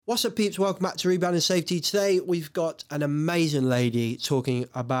What's up, peeps? Welcome back to Rebound and Safety. Today, we've got an amazing lady talking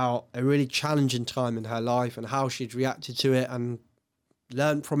about a really challenging time in her life and how she's reacted to it and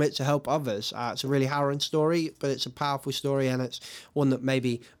learned from it to help others. It's a really harrowing story, but it's a powerful story and it's one that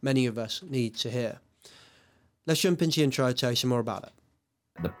maybe many of us need to hear. Let's jump into the intro and tell you some more about it.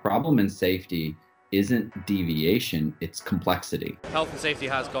 The problem in safety isn't deviation, it's complexity. Health and safety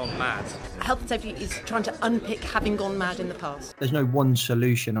has gone mad. Health and safety is trying to unpick having gone mad in the past. There's no one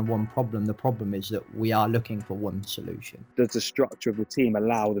solution and one problem. The problem is that we are looking for one solution. Does the structure of the team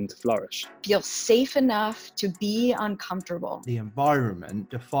allow them to flourish? Feel safe enough to be uncomfortable. The environment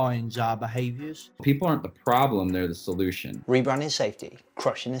defines our behaviours. People aren't the problem, they're the solution. Rebranding Safety,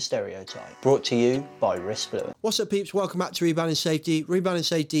 crushing the stereotype. Brought to you by Risk Fluent. What's up, peeps? Welcome back to Rebound and Safety. Rebound and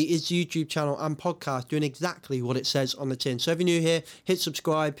Safety is the YouTube channel and podcast doing exactly what it says on the tin. So if you're new here, hit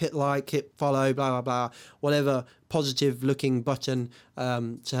subscribe, hit like, hit follow, blah, blah, blah, whatever positive looking button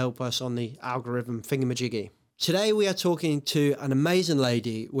to help us on the algorithm thingamajiggy. Today we are talking to an amazing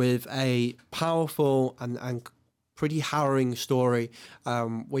lady with a powerful and pretty harrowing story,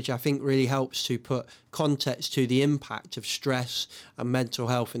 which I think really helps to put context to the impact of stress and mental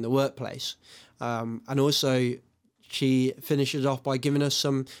health in the workplace. And also she finishes off by giving us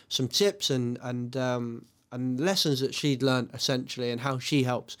some tips and lessons that she'd learned essentially and how she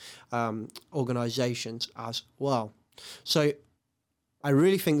helps organizations as well. So I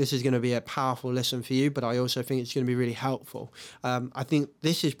really think this is going to be a powerful listen for you, but I also think it's going to be really helpful. I think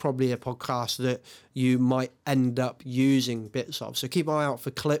this is probably a podcast that you might end up using bits of. So keep an eye out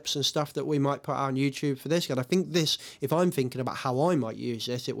for clips and stuff that we might put out on YouTube for this. And I think this, if I'm thinking about how I might use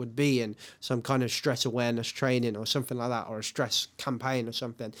this, it would be in some kind of stress awareness training or something like that, or a stress campaign or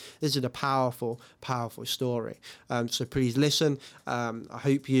something. This is a powerful, powerful story. So please listen. I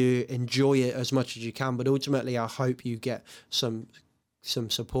hope you enjoy it as much as you can, but ultimately I hope you get some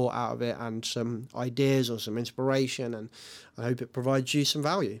support out of it and some ideas or some inspiration, and I hope it provides you some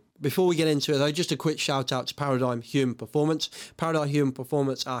value. Before we get into it though, just a quick shout out to Paradigm Human Performance. Paradigm Human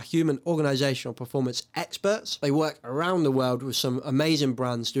Performance are human organizational performance experts. They work around the world with some amazing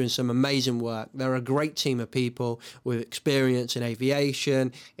brands doing some amazing work. They're a great team of people with experience in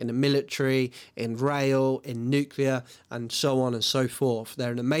aviation, in the military, in rail, in nuclear, and so on and so forth.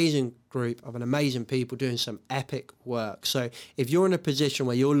 They're an amazing group of an amazing people doing some epic work. So if you're in a position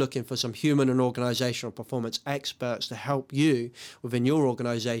where you're looking for some human and organizational performance experts to help you within your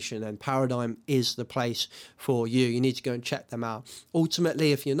organization, then Paradigm is the place for you. You need to go and check them out.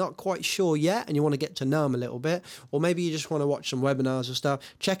 Ultimately, if you're not quite sure yet and you want to get to know them a little bit, or maybe you just want to watch some webinars or stuff,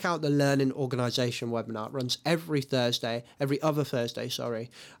 check out the Learning Organization webinar. It runs every other Thursday,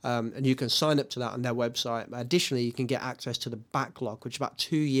 and you can sign up to that on their website. Additionally, you can get access to the backlog, which is about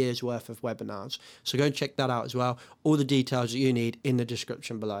 2 years worth of webinars. So go and check that out as well. All the details that you need in the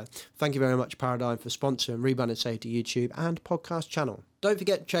description below. Thank you very much, Paradigm, for sponsoring Rebound and Safety YouTube and podcast channel. Don't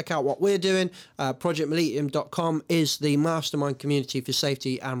forget to check out what we're doing. ProjectMillennium.com is the mastermind community for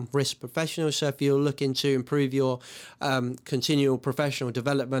safety and risk professionals. So if you're looking to improve your continual professional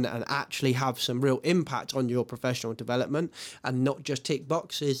development and actually have some real impact on your professional development and not just tick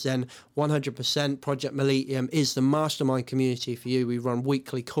boxes, then 100% Project Millennium is the mastermind community for you. We run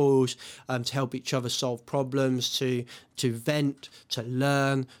weekly calls to help each other solve problems, to vent, to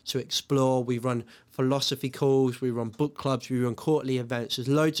learn, to explore. We run philosophy calls, we run book clubs, we run quarterly events. There's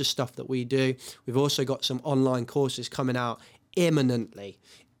loads of stuff that we do. We've also got some online courses coming out imminently.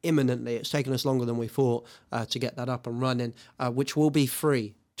 It's taken us longer than we thought to get that up and running, which will be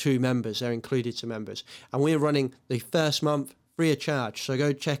free to members. They're included to members. And we're running the first month free of charge. So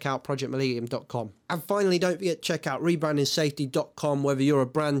go check out ProjectMillennium.com. And finally, don't forget to check out RebrandingSafety.com, whether you're a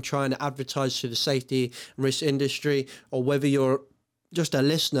brand trying to advertise to the safety and risk industry, or whether you're just a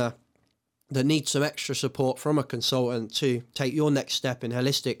listener that needs some extra support from a consultant to take your next step in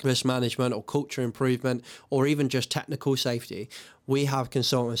holistic risk management or culture improvement, or even just technical safety. We have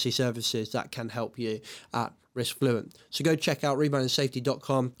consultancy services that can help you at Risk Fluent. So go check out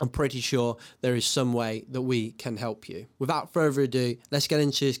RebrandingSafety.com. I'm pretty sure there is some way that we can help you. Without further ado, let's get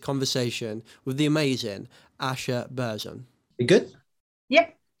into this conversation with the amazing Asha Berzon. You good?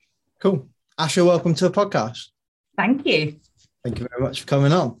 Yep. Cool. Asha, welcome to the podcast. Thank you. Thank you very much for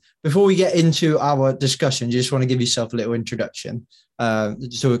coming on. Before we get into our discussion, you just want to give yourself a little introduction,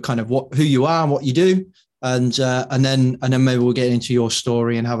 so kind of who you are and what you do, and then maybe we'll get into your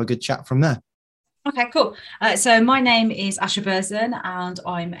story and have a good chat from there. Okay, cool. So my name is Asha Berzon, and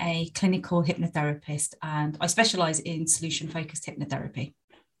I'm a clinical hypnotherapist, and I specialise in solution-focused hypnotherapy.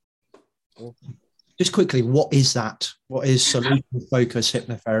 Just quickly, what is that? What is solution-focused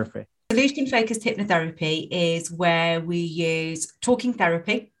hypnotherapy? Solution-focused hypnotherapy is where we use talking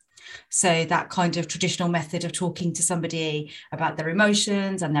therapy So that kind of traditional method of talking to somebody about their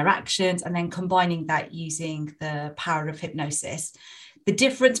emotions and their actions, and then combining that using the power of hypnosis. The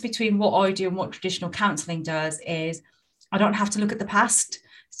difference between what I do and what traditional counselling does is I don't have to look at the past.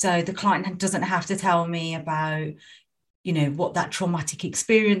 So the client doesn't have to tell me about, you know, what that traumatic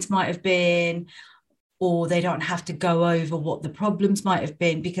experience might have been, or they don't have to go over what the problems might have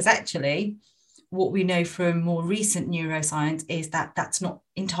been, because actually what we know from more recent neuroscience is that that's not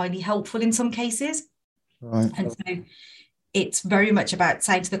entirely helpful in some cases. Right. And so it's very much about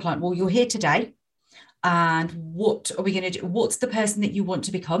saying to the client, well, you're here today, and what are we going to do? What's the person that you want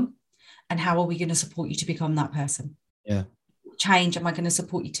to become? And how are we going to support you to become that person? Yeah. Change am I going to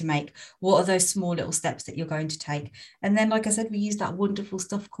support you to make? What are those small little steps that you're going to take? And then, like I said, we use that wonderful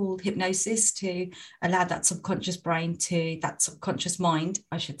stuff called hypnosis to allow that subconscious brain to, that subconscious mind,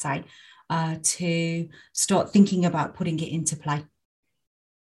 I should say, to start thinking about putting it into play.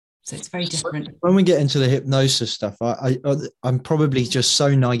 So it's very different. When we get into the hypnosis stuff, I'm probably just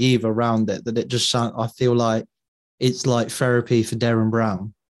so naive around it that it just sounds, I feel like it's like therapy for Darren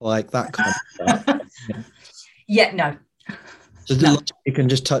Brown, like that kind of stuff. Yeah, no. So No. you can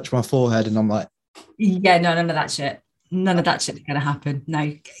just touch my forehead and I'm like, Yeah, no, none of that shit. None of that shit is going to happen.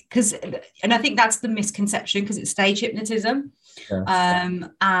 No, because, and I think that's the misconception, because it's stage hypnotism. Yeah.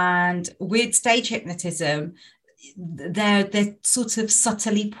 And with stage hypnotism, they're sort of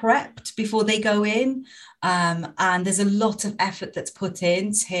subtly prepped before they go in. And there's a lot of effort that's put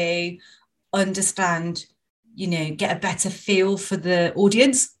in to understand, you know, get a better feel for the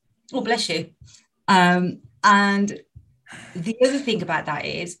audience. Oh, bless you. And the other thing about that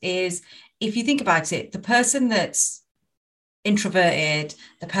is if you think about it, the person that's introverted,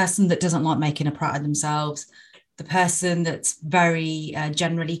 the person that doesn't like making a prat of themselves, the person that's very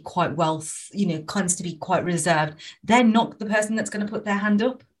generally quite kinds to be quite reserved, they're not the person that's going to put their hand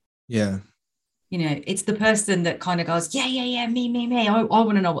up. yeah. You know, it's the person that kind of goes, yeah, me. I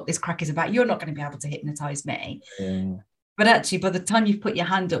want to know what this crack is about. You're not going to be able to hypnotize me. Yeah. But actually, by the time you've put your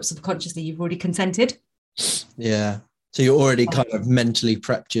hand up subconsciously, you've already consented. Yeah. So you already kind of mentally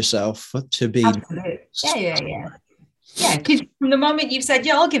prepped yourself to be. Absolutely. Yeah. Yeah, because from the moment you've said,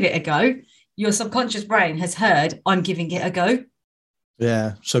 yeah, I'll give it a go, your subconscious brain has heard, I'm giving it a go.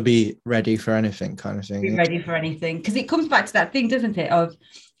 Yeah. So be ready for anything kind of thing. Be ready for anything. Because it comes back to that thing, doesn't it? Of,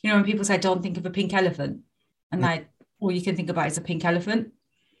 you know, when people say, don't think of a pink elephant, and all you can think about is a pink elephant.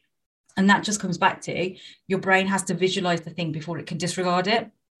 And that just comes back to your brain has to visualize the thing before it can disregard it.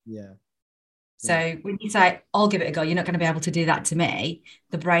 Yeah. So when you say, I'll give it a go, you're not going to be able to do that to me.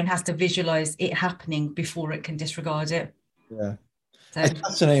 The brain has to visualize it happening before it can disregard it. Yeah. So, It's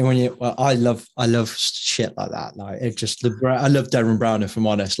fascinating when I love shit like that. Like it just, I love Darren Brown, if I'm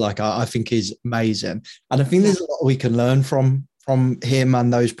honest. Like I think he's amazing. And I think there's a lot we can learn from him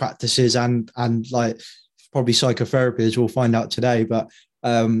and those practices and like probably psychotherapy, as we'll find out today. But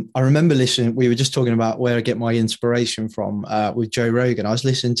I remember listening, we were just talking about where I get my inspiration from with Joe Rogan. I was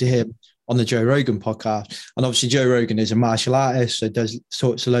listening to him on the Joe Rogan podcast, and obviously Joe Rogan is a martial artist, so does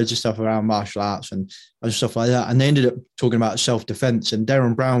sorts of loads of stuff around martial arts and stuff like that. And they ended up talking about self-defense, and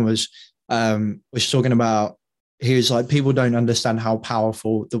Darren Brown was talking about, he was like, people don't understand how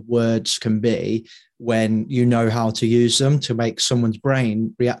powerful the words can be when you know how to use them to make someone's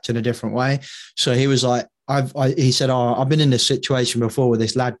brain react in a different way. So he was like, he said, I've been in this situation before where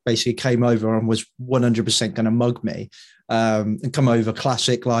this lad basically came over and was 100% going to mug me and come over,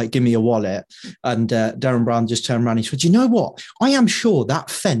 classic, like, give me a wallet. And Darren Brown just turned around and he said, you know what? I am sure that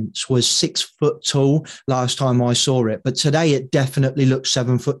fence was 6 foot tall last time I saw it, but today it definitely looks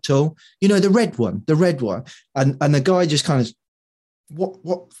 7 foot tall. You know, the red one. And the guy just kind of, what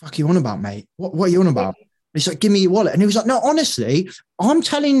the fuck are you on about, mate? What are you on about? He's like, give me your wallet. And he was like, no, honestly, I'm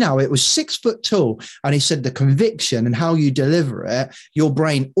telling you now, it was 6 foot tall. And he said, the conviction and how you deliver it, your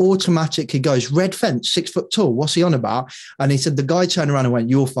brain automatically goes, red fence, 6 foot tall. What's he on about? And he said, the guy turned around and went,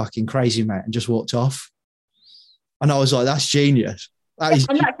 you're fucking crazy, mate, and just walked off. And I was like, that's genius. And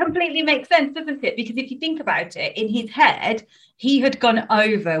that completely makes sense, doesn't it? Because if you think about it, in his head, he had gone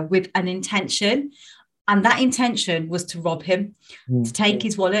over with an intention. And that intention was to rob him, to take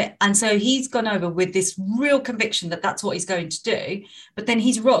his wallet. And so he's gone over with this real conviction that that's what he's going to do. But then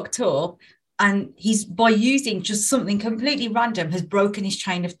he's rocked up, and he's, by using just something completely random, has broken his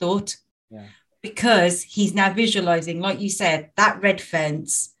chain of thought. Yeah. Because he's now visualizing, like you said, that red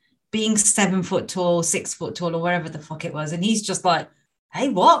fence being 7 foot tall, 6 foot tall, or wherever the fuck it was. And he's just like, hey,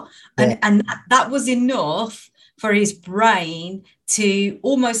 what? Yeah. And that was enough for his brain to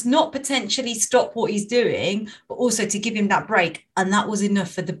almost not potentially stop what he's doing, but also to give him that break. And that was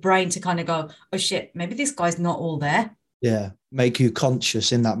enough for the brain to kind of go, oh shit, maybe this guy's not all there. Yeah, make you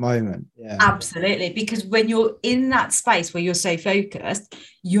conscious in that moment. Yeah, Absolutely. Because when you're in that space where you're so focused,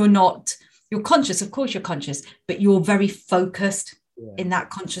 you're conscious, of course you're conscious, but you're very focused in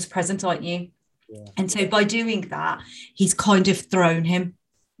that conscious present, aren't you? Yeah. And so by doing that, he's kind of thrown him,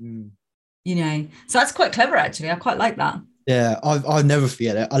 so that's quite clever, actually. I quite like that. Yeah, I'll never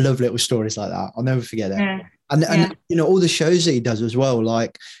forget it. I love little stories like that. I'll never forget it. Yeah. And all the shows that he does as well.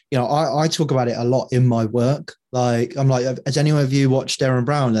 Like, I talk about it a lot in my work. Like, I'm like, has anyone of you watched Derren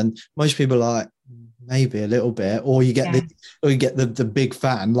Brown? And most people are like, maybe a little bit. Or you get the big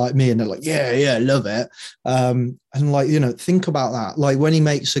fan like me, and they're like, yeah, love it. And like, think about that. Like when he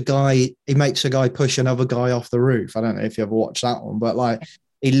makes a guy push another guy off the roof. I don't know if you ever watched that one, but like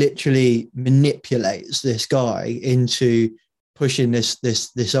he literally manipulates this guy into pushing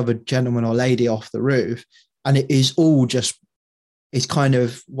this other gentleman or lady off the roof. And it is all just, it's kind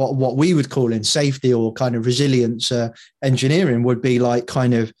of what we would call in safety or kind of resilience engineering would be like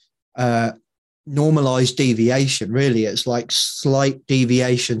kind of normalized deviation. Really, it's like slight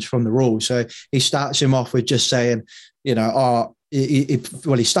deviations from the rule. So he starts him off with just saying,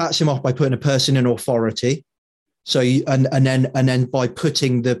 he starts him off by putting a person in authority. So and then by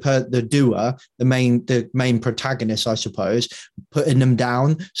putting the doer, the main protagonist, I suppose, putting them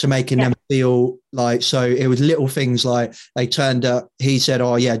down, so making them feel like, so it was little things like they turned up. He said,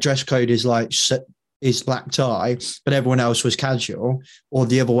 "Oh yeah, dress code is black tie," but everyone else was casual, or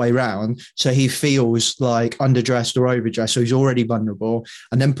the other way around. So he feels like underdressed or overdressed. So he's already vulnerable,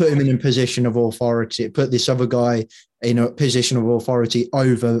 and then put him in a position of authority. Put this other guy in a position of authority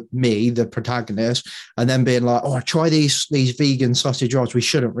over me, the protagonist, and then being like, "Oh, try these vegan sausage rolls. We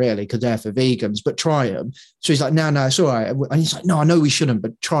shouldn't really because they're for vegans, but try them." So he's like, "No, it's all right." And he's like, "No, I know we shouldn't,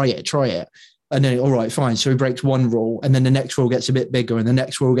 but try it. And then, all right, fine. So he breaks one rule, and then the next rule gets a bit bigger, and the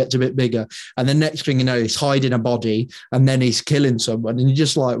next rule gets a bit bigger. And the next thing you know, he's hiding a body, and then he's killing someone. And you're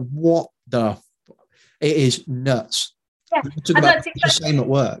just like, what the? It is nuts. Yeah. Talk about the same at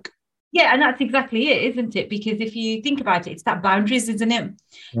work. Yeah, and that's exactly it, isn't it? Because if you think about it, it's that boundaries, isn't it?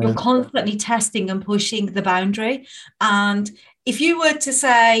 Yeah. You're constantly testing and pushing the boundary. And if you were to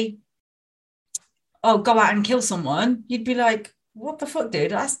say, "Oh, go out and kill someone," you'd be like, "What the fuck,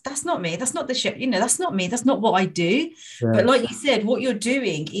 dude? That's not me. That's not the shit. That's not me. That's not what I do." Yeah. But like you said, what you're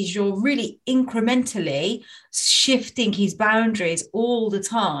doing is you're really incrementally shifting his boundaries all the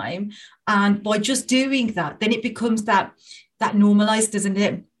time. And by just doing that, then it becomes that normalized, doesn't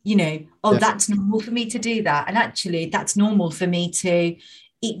it? That's normal for me to do that. And actually, that's normal for me to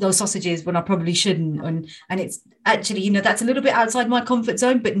eat those sausages when I probably shouldn't. And it's actually, that's a little bit outside my comfort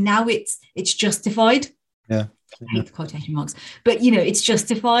zone, but now it's justified. Yeah. I hate the quotation marks, but it's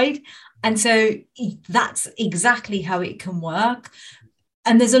justified. And so that's exactly how it can work.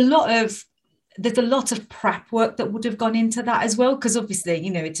 And there's a lot of prep work that would have gone into that as well, because obviously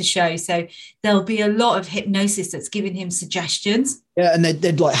it's a show, so there'll be a lot of hypnosis that's giving him suggestions. Yeah, and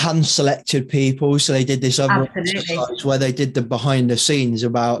they'd like hand selected people, so they did this other exercise where they did the behind the scenes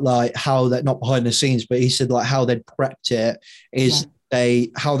about like how that, not behind the scenes, but he said like how they'd prepped it is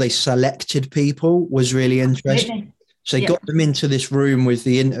how they selected people was really interesting. So they got them into this room with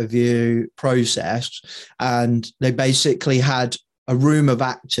the interview process, and they basically had a room of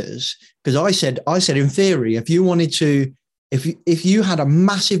actors. Because I said in theory, if you wanted to, if you had a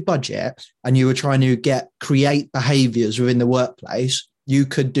massive budget and you were trying to create behaviors within the workplace, you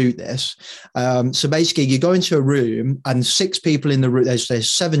could do this. So basically you go into a room and 6 people in the room, there's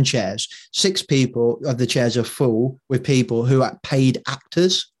 7 chairs, 6 people of the chairs are full with people who are paid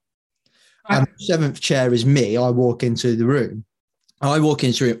actors. And the 7th chair is me. I walk into the room.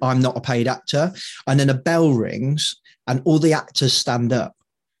 I'm not a paid actor. And then a bell rings and all the actors stand up.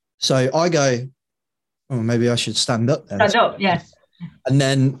 So I go, "Oh, maybe I should stand up then." Stand up, yeah. And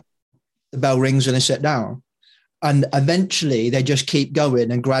then the bell rings and they sit down. And eventually they just keep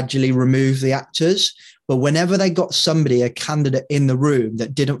going and gradually remove the actors. But whenever they got a candidate in the room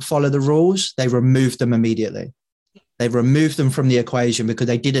that didn't follow the rules, they removed them immediately. They removed them from the equation because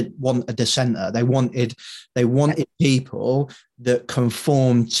they didn't want a dissenter. They wanted people that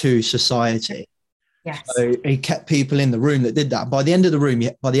conformed to society. Yes. So he kept people in the room that did that. By the end of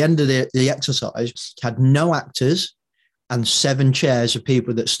the exercise, he had no actors and 7 chairs of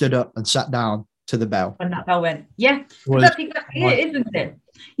people that stood up and sat down to the bell. When that bell went. Yeah. That's exactly it, isn't it?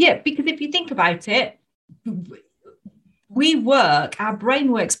 Yeah, because if you think about it, our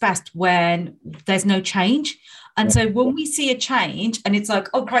brain works best when there's no change. And so when we see a change and it's like,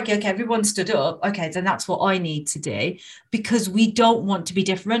 "Oh, crikey, okay, everyone stood up. Okay, then that's what I need to do," because we don't want to be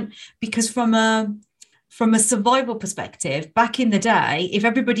different. Because from a survival perspective, back in the day, if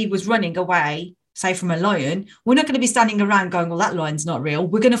everybody was running away say from a lion, we're not going to be standing around going, well, that lion's not real.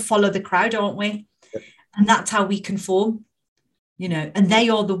 We're going to follow the crowd, aren't we? Yep. And that's how we conform, you know, and they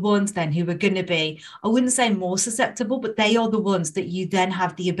are the ones then who are going to be, I wouldn't say more susceptible, but they are the ones that you then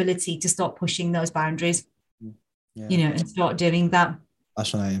have the ability to start pushing those boundaries, you know, and start doing that.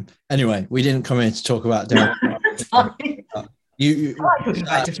 That's what I am. Anyway, we didn't come in to talk about Derek. I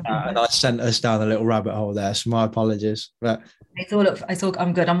sent us down a little rabbit hole there, so my apologies. But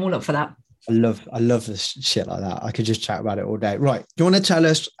I'm good. I'm all up for that. I love this shit like that. I could just chat about it all day. Right. Do you want to tell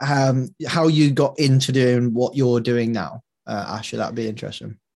us how you got into doing what you're doing now? Asha, that'd be interesting.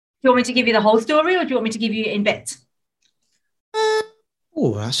 Do you want me to give you the whole story, or do you want me to give you it in bits?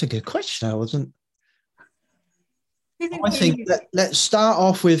 Oh, that's a good question. I think let's start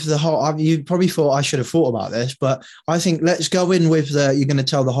off with the whole. You probably thought I should have thought about this, but I think let's go in with you're going to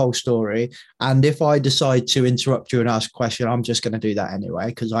tell the whole story. And if I decide to interrupt you and ask a question, I'm just going to do that anyway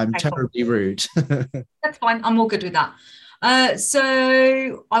because I'm terribly rude. That's fine. I'm all good with that.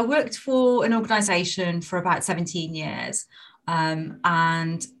 So I worked for an organisation for about 17 years, and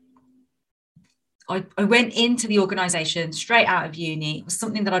I went into the organisation straight out of uni. It was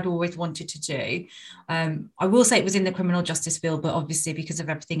something that I'd always wanted to do. I will say it was in the criminal justice field, but obviously because of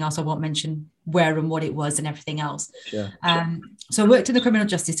everything else, I won't mention where and what it was and everything else. Sure. So I worked in the criminal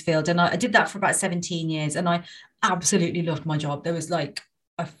justice field, and I did that for about 17 years, and I absolutely loved my job. There was I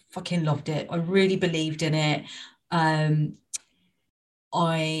fucking loved it. I really believed in it. I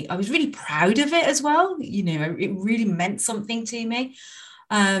was really proud of it as well. You know, it really meant something to me.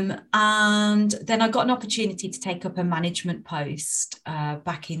 And then I got an opportunity to take up a management post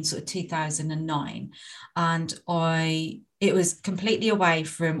back in sort of 2009. And it was completely away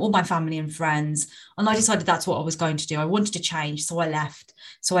from all my family and friends. And I decided that's what I was going to do. I wanted to change. So I left.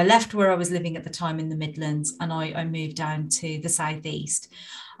 So I left where I was living at the time in the Midlands, and I moved down to the Southeast.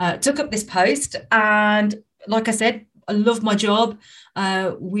 Took up this post. And like I said, I love my job.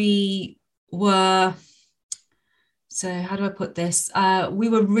 So how do I put this? We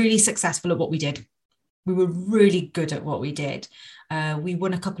were really successful at what we did. We were really good at what we did. We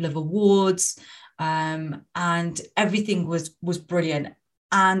won a couple of awards, and everything was brilliant.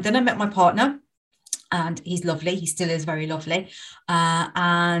 And then I met my partner, and he's lovely. He still is very lovely.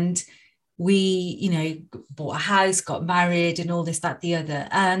 And we, you know, bought a house, got married, and all this, that, the other.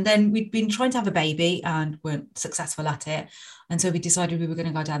 And then we'd been trying to have a baby and weren't successful at it. And so we decided we were going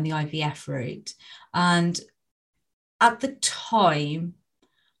to go down the IVF route. And at the time,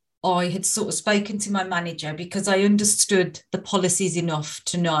 I had sort of spoken to my manager because I understood the policies enough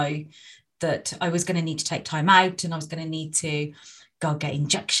to know that I was going to need to take time out, and I was going to need to go get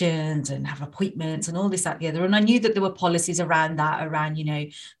injections and have appointments and all this, that, the other. And I knew that there were policies around that, around, you know,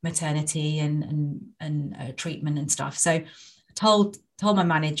 maternity and treatment and stuff. So I told my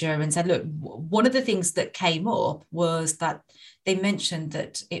manager and said, look, one of the things that came up was that they mentioned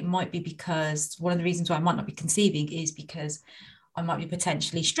that it might be because one of the reasons why I might not be conceiving is because I might be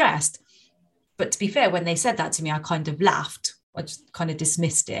potentially stressed. But to be fair, when they said that to me, I kind of laughed. I just kind of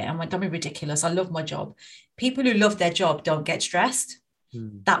dismissed it and went, don't be ridiculous. I love my job. People who love their job don't get stressed.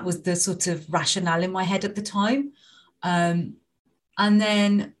 That was the sort of rationale in my head at the time. And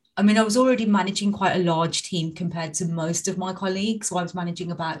then, I mean, I was already managing quite a large team compared to most of my colleagues. So I was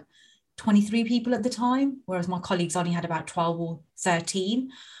managing about 23 people at the time, whereas my colleagues only had about 12 or 13.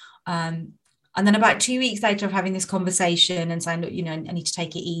 And then about 2 weeks later of having this conversation and saying, look, you know, I need to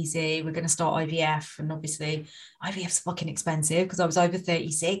take it easy. We're going to start IVF. And obviously IVF's fucking expensive because I was over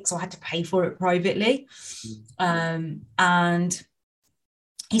 36. So I had to pay for it privately. And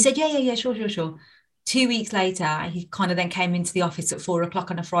he said, yeah, sure. 2 weeks later, he kind of then came into the office at 4:00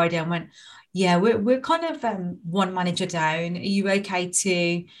 on a Friday and went, yeah, we're kind of one manager down. Are you okay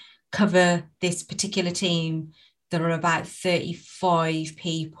to cover this particular team that are about 35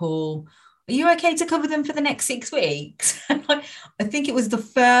 people? Are you okay to cover them for the next 6 weeks? I think it was the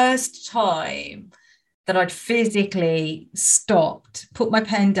first time that I'd physically stopped, put my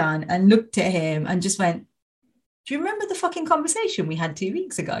pen down and looked at him and just went, do you remember the fucking conversation we had 2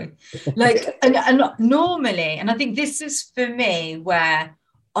 weeks ago? Like, and normally, and I think this is for me where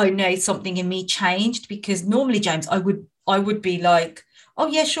I know something in me changed, because normally, James, I would be like, oh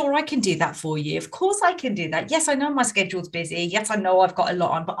yeah, sure, I can do that for you. Of course I can do that. Yes, I know my schedule's busy. Yes, I know I've got a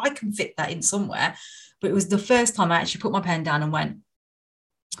lot on, but I can fit that in somewhere. But it was the first time I actually put my pen down and went,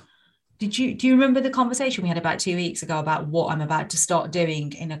 do you remember the conversation we had about 2 weeks ago about what I'm about to start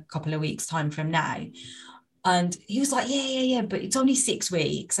doing in a couple of weeks' time from now? And he was like, yeah, but it's only 6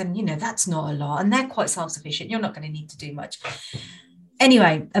 weeks. And, you know, that's not a lot. And they're quite self-sufficient. You're not going to need to do much.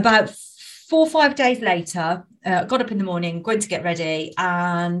 Anyway, about 4 or 5 days later, got up in the morning, going to get ready,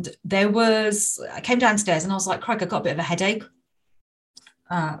 and I came downstairs and I was like, Craig, I got a bit of a headache.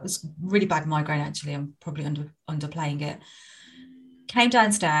 It was really bad migraine, actually. I'm probably underplaying it. Came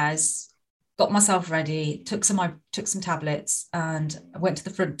downstairs, got myself ready, took some tablets, and I went to the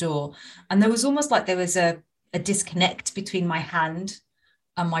front door. And there was almost like there was a disconnect between my hand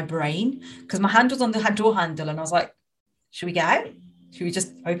and my brain, because my hand was on the door handle, and I was like, should we get out? Should we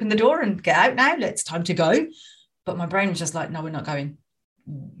just open the door and get out now? It's time to go. But my brain was just like, no, we're not going.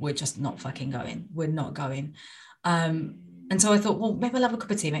 We're just not fucking going. We're not going. And so I thought, well, maybe I'll have a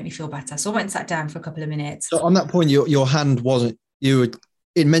cup of tea, make me feel better. So I went and sat down for a couple of minutes. So on that point, your hand wasn't,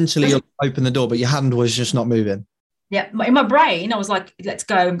 mentally open the door, but your hand was just not moving. Yeah, in my brain, I was like, let's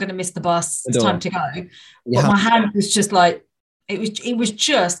go. I'm going to miss the bus. It's time to go. But my hand was just like, I was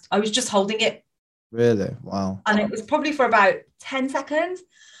just holding it. Really? Wow. And it was probably for about 10 seconds.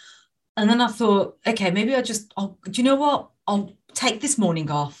 And then I thought, okay, maybe do you know what? I'll take this morning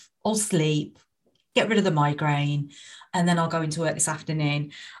off. I'll sleep, get rid of the migraine, and then I'll go into work this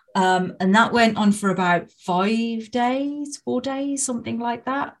afternoon. And that went on for about 4 days, something like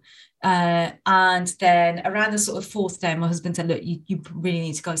that. And then around the sort of fourth day, my husband said, look, you really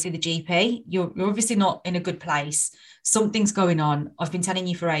need to go see the GP. You're obviously not in a good place. Something's going on. I've been telling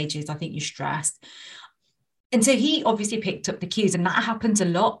you for ages. I think you're stressed. And so he obviously picked up the cues, and that happens a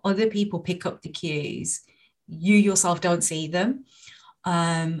lot. Other people pick up the cues. You yourself don't see them.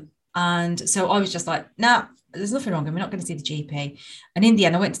 And so I was just like, nah, there's nothing wrong. We're not going to see the GP. And in the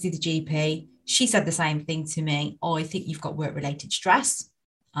end, I went to see the GP. She said the same thing to me. Oh, I think you've got work-related stress.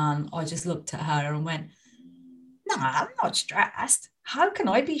 And I just looked at her and went, no, I'm not stressed. How can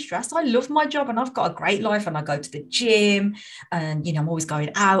I be stressed? I love my job and I've got a great life, and I go to the gym, and, I'm always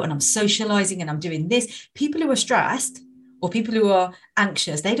going out and I'm socializing and I'm doing this. People who are stressed or people who are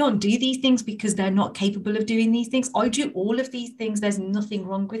anxious, they don't do these things because they're not capable of doing these things. I do all of these things. There's nothing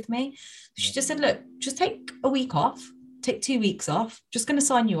wrong with me. She just said, look, just take a week off, take 2 weeks off, just going to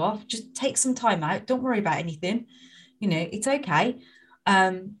sign you off. Just take some time out. Don't worry about anything. It's okay.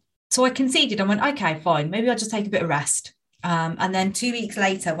 So I conceded. I went, okay, fine. Maybe I'll just take a bit of rest. And then 2 weeks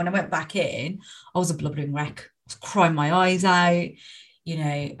later, when I went back in, I was a blubbering wreck. I was crying my eyes out.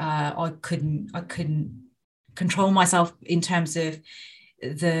 I couldn't control myself in terms of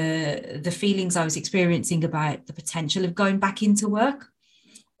the feelings I was experiencing about the potential of going back into work.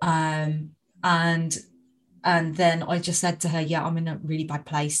 And then I just said to her, yeah, I'm in a really bad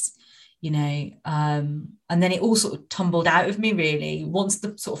place. And then it all sort of tumbled out of me, really. Once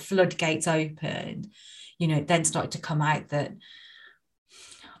the sort of floodgates opened, it then started to come out that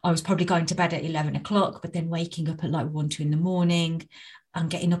I was probably going to bed at 11 o'clock, but then waking up at like 1, 2 in the morning and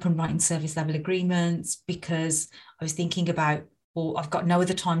getting up and writing service level agreements, because I was thinking about, well, I've got no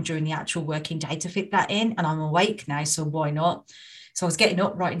other time during the actual working day to fit that in, and I'm awake now, so why not? So I was getting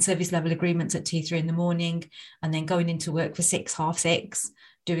up, writing service level agreements at 2, 3 in the morning, and then going into work for 6, half 6,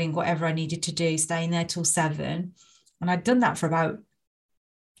 doing whatever I needed to do, staying there till 7. And I'd done that for about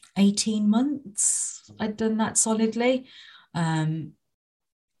 18 months. I'd done that solidly. I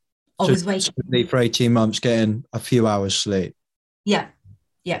was waking for 18 months, getting a few hours sleep. Yeah,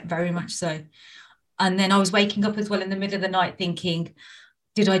 very much so. And then I was waking up as well in the middle of the night thinking,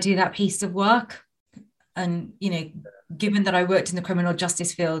 did I do that piece of work? And, given that I worked in the criminal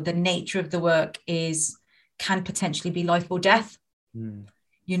justice field, the nature of the work can potentially be life or death.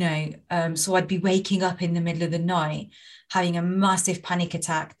 So I'd be waking up in the middle of the night having a massive panic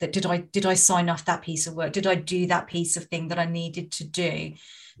attack that did I sign off that piece of work? Did I do that piece of thing that I needed to do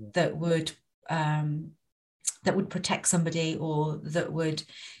that would protect somebody, or that would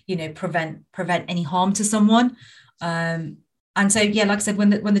prevent any harm to someone? And so, yeah, like I said, when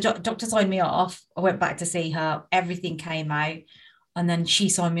the doctor signed me off, I went back to see her, everything came out, and then she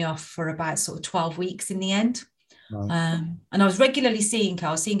signed me off for about sort of 12 weeks in the end. Right. And I was regularly seeing her.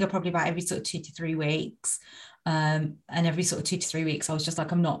 I was seeing her probably about every sort of 2 to 3 weeks. And every sort of 2 to 3 weeks, I was just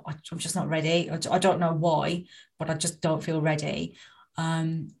like, I'm just not ready. I don't know why, but I just don't feel ready.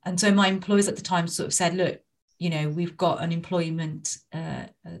 And so my employers at the time sort of said, look, we've got an employment,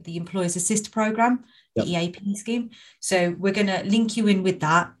 the Employers Assist Programme, the EAP scheme. So we're going to link you in with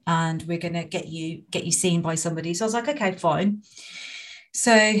that, and we're going to get you seen by somebody. So I was like, okay, fine.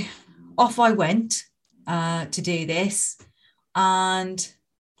 So off I went to do this. And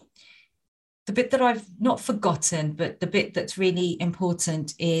the bit that I've not forgotten, but the bit that's really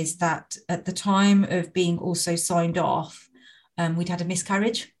important, is that at the time of being also signed off, we'd had a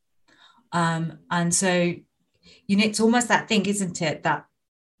miscarriage. And so, it's almost that thing, isn't it? That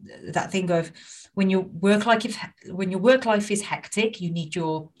thing of when your work life is hectic, you need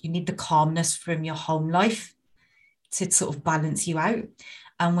the calmness from your home life. to sort of balance you out.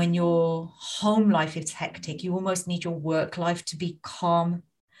 And when your home life is hectic, you almost need your work life to be calm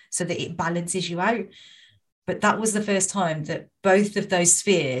so that it balances you out. But that was the first time that both of those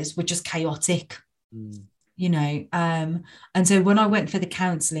spheres were just chaotic, you know. And so when I went for the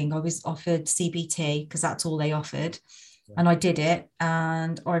counselling, I was offered CBT because that's all they offered. And I did it,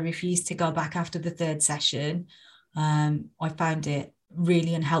 and I refused to go back after the third session. I found it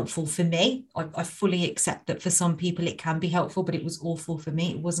really unhelpful for me. I fully accept that for some people it can be helpful, but it was awful for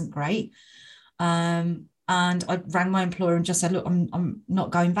me. It wasn't great. And I rang my employer and just said, look, I'm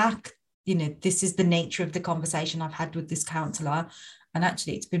not going back. You know, this is the nature of the conversation I've had with this counsellor. And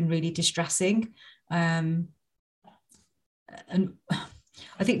actually, it's been really distressing. And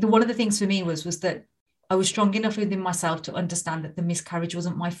I think one of the things for me was that I was strong enough within myself to understand that the miscarriage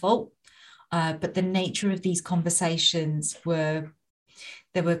wasn't my fault. But the nature of these conversations were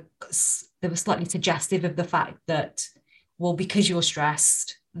slightly suggestive of the fact that, well, because you're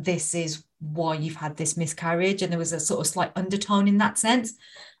stressed, this is why you've had this miscarriage. And there was a sort of slight undertone in that sense.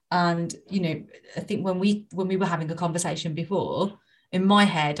 And, you know, I think when we were having a conversation before, in my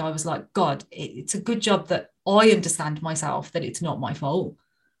head, I was like, God, it's a good job that I understand myself, that it's not my fault.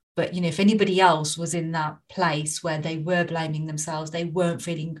 But, you know, if anybody else was in that place where they were blaming themselves, they weren't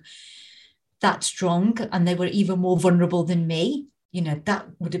feeling that strong, and they were even more vulnerable than me, you know, that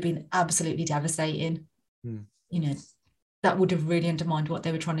would have been absolutely devastating. You know, that would have really undermined what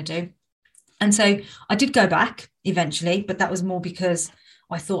they were trying to do. And so I did go back eventually, but that was more because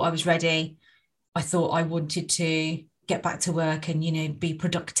I thought I was ready. I thought I wanted to get back to work and, you know, be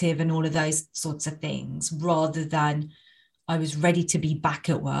productive and all of those sorts of things, rather than I was ready to be back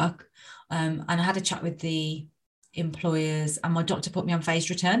at work. And I had a chat with the employers, and my doctor put me on phased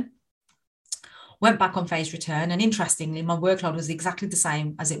return. Went back on phased return, and interestingly, my workload was exactly the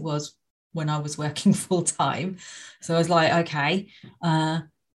same as it was when I was working full time. So I was like, okay.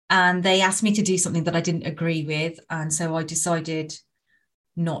 And they asked me to do something that I didn't agree with. And so I decided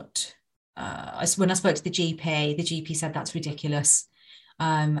not. When I spoke to the GP said that's ridiculous.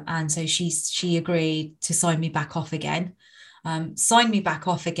 And so she agreed to sign me back off again. And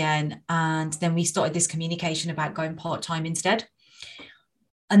then we started this communication about going part-time instead.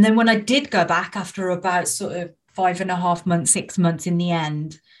 And then when I did go back after about sort of 5.5 months, 6 months in the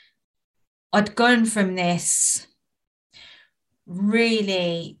end, I'd gone from this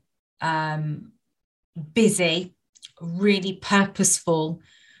really busy, really purposeful,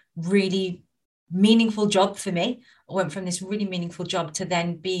 really meaningful job for me. I went from this really meaningful job to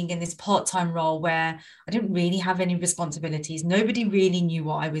then being in this part-time role where I didn't really have any responsibilities. Nobody really knew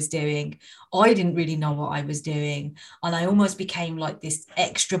what I was doing. I didn't really know what I was doing. And I almost became like this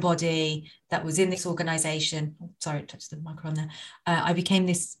extra body that was in this organization. Sorry, I touched the microphone there. I became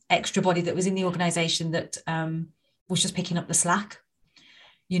this extra body that was in the organization that was just picking up the slack,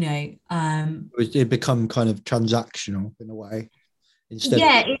 you know. It become kind of transactional in a way instead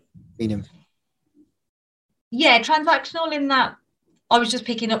of meaning. Yeah, transactional in that I was just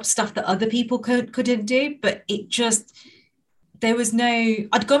picking up stuff that other people couldn't do, but it just,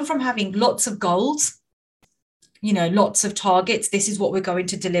 I'd gone from having lots of goals, you know, lots of targets. This is what we're going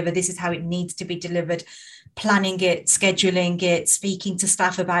to deliver. This is how it needs to be delivered, planning it, scheduling it, speaking to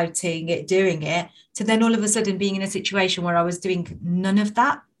staff about it, doing it, to then all of a sudden being in a situation where I was doing none of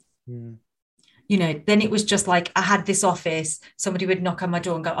that. You know, then it was just like I had this office, somebody would knock on my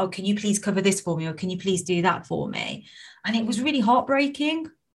door and go, oh, can you please cover this for me? Or can you please do that for me? And it was really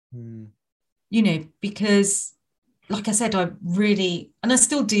heartbreaking, you know, because like I said, I really, and I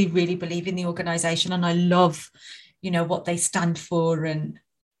still do really believe in the organization, and I love, you know, what they stand for and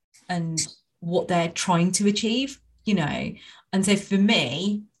what they're trying to achieve, you know. And so for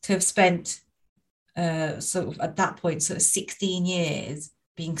me to have spent sort of at that point, sort of 16 years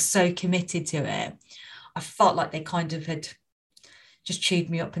being so committed to it, I felt like they kind of had just chewed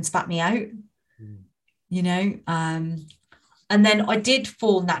me up and spat me out, you know. And then I did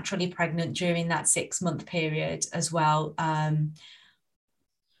fall naturally pregnant during that 6-month period as well. And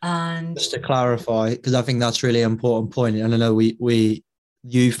just to clarify, because I think that's really important point, and I know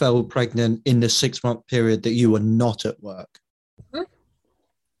you fell pregnant in the 6-month period that you were not at work.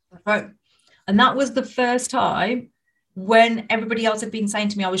 Right. And that was the first time when everybody else had been saying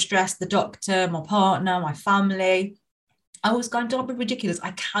to me I was stressed, the doctor, my partner, my family. I was going, don't be ridiculous.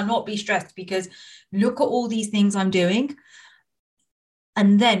 I cannot be stressed because look at all these things I'm doing.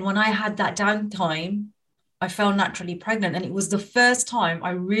 And then when I had that downtime, I fell naturally pregnant. And it was the first time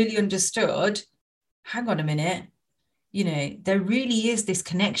I really understood, hang on a minute, you know, there really is this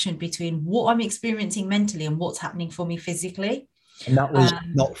connection between what I'm experiencing mentally and what's happening for me physically. And that was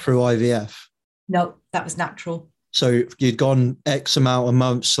not through IVF? No, that was natural. So you'd gone X amount of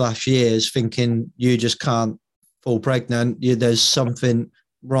months / years thinking you just can't fall pregnant. There's something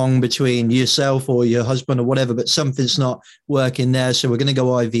wrong between yourself or your husband or whatever, but something's not working there. So we're going to go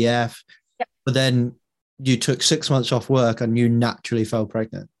IVF. Yep. But then you took 6 months off work and you naturally fell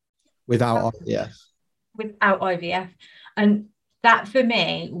pregnant without IVF. Without IVF. And that for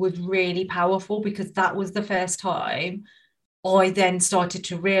me was really powerful, because that was the first time I then started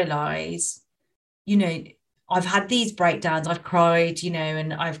to realize, you know, I've had these breakdowns, I've cried, you know,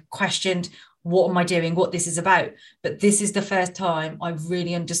 and I've questioned, what am I doing, what this is about. But this is the first time I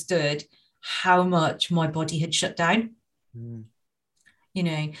really understood how much my body had shut down. You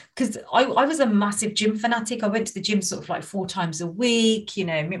know, because I was a massive gym fanatic. I went to the gym sort of like 4 times a week. You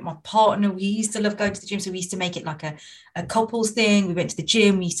know, me and my partner, we used to love going to the gym. So we used to make it like a couples thing. We went to the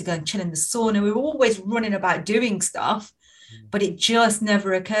gym. We used to go and chill in the sauna. We were always running about doing stuff. But it just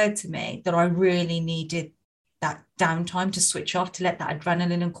never occurred to me that I really needed that downtime to switch off, to let that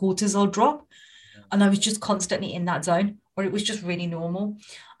adrenaline and cortisol drop. And I was just constantly in that zone, or it was just really normal.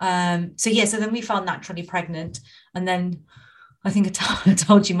 So then we felt naturally pregnant. And then I think I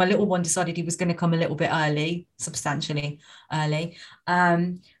told you, my little one decided he was going to come a little bit early, substantially early.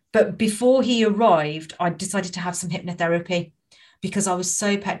 But before he arrived, I decided to have some hypnotherapy, because I was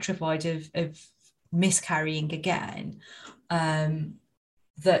so petrified of miscarrying again,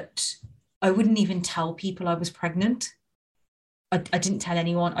 that I wouldn't even tell people I was pregnant. I didn't tell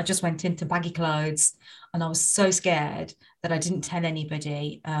anyone. I just went into baggy clothes, and I was so scared that I didn't tell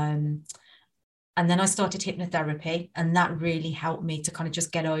anybody. And then I started hypnotherapy, and that really helped me to kind of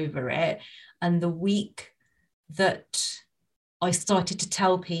just get over it. And the week that I started to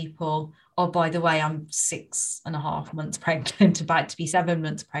tell people, oh, by the way, I'm 6.5 months pregnant, about to be 7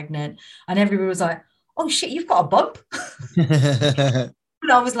 months pregnant. And everybody was like, oh shit, you've got a bump.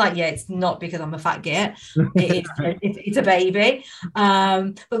 And I was like, yeah, it's not because I'm a fat git. It's a baby.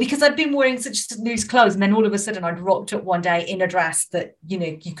 But because I'd been wearing such loose clothes, and then all of a sudden I'd rocked up one day in a dress that, you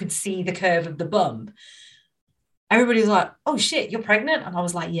know, you could see the curve of the bump. Everybody was like, oh shit, you're pregnant? And I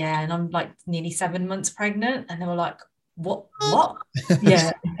was like, yeah. And I'm like nearly 7 months pregnant. And they were like, what?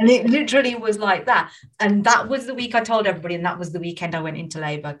 Yeah. And it literally was like that. And that was the week I told everybody. And that was the weekend I went into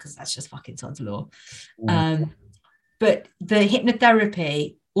labor, because that's just fucking Sod's law. But the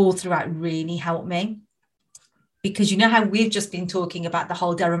hypnotherapy all throughout really helped me, because you know how we've just been talking about the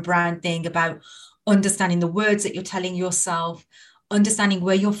whole Derren Brown thing, about understanding the words that you're telling yourself, understanding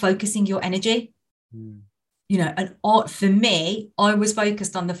where you're focusing your energy. You know, and for me, I was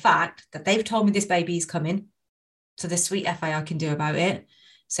focused on the fact that they've told me this baby is coming. So there's sweet FA I can do about it.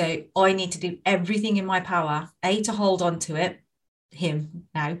 So I need to do everything in my power, A, to hold on to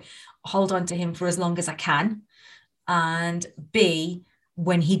hold on to him for as long as I can. And B,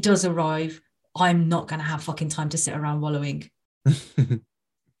 when he does arrive, I'm not going to have fucking time to sit around wallowing.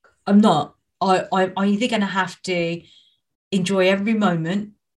 I'm not. I'm either going to have to enjoy every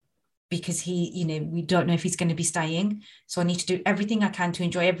moment, because we don't know if he's going to be staying. So I need to do everything I can to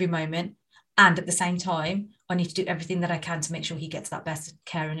enjoy every moment. And at the same time, I need to do everything that I can to make sure he gets that best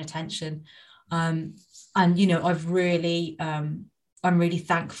care and attention. And, you know, I'm really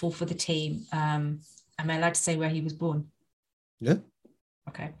thankful for the team. Am I allowed to say where he was born? Yeah.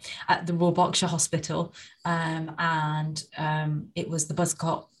 Okay. At the Royal Berkshire Hospital. And it was the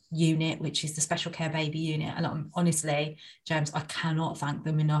Buzzcott unit, which is the special care baby unit. And honestly, James, I cannot thank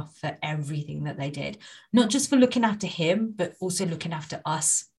them enough for everything that they did. Not just for looking after him, but also looking after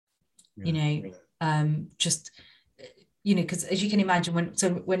us. Yeah. Because as you can imagine,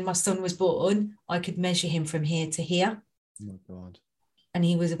 when my son was born, I could measure him from here to here. Oh my God. And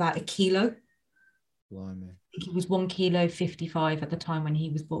he was about 1 kilo. Blimey. I think he was 1.55 kg at the time when he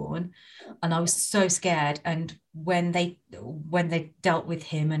was born, and I was so scared. And when they dealt with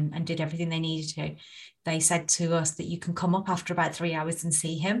him and did everything they needed to, they said to us that you can come up after about 3 hours and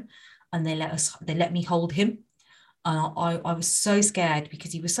see him, and they let me hold him. And I was so scared,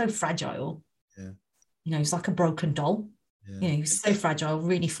 because he was so fragile. Yeah. You know, he's like a broken doll. Yeah. You know, he was so fragile,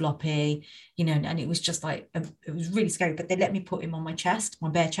 really floppy. You know, and it was just like it was really scary. But they let me put him on my chest, my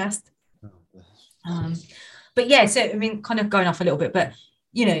bare chest. But yeah, so I mean, kind of going off a little bit, but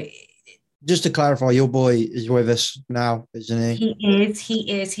you know, just to clarify, your boy is with us now, isn't he?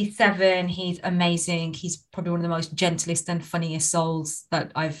 He is. He's 7. He's amazing. He's probably one of the most gentlest and funniest souls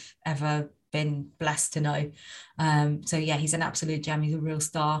that I've ever been blessed to know. So yeah, he's an absolute gem. He's a real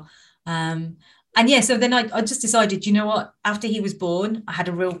star. And yeah, so then I just decided, you know what? After he was born, I had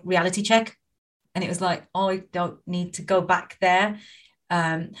a real reality check, and it was like, I don't need to go back there.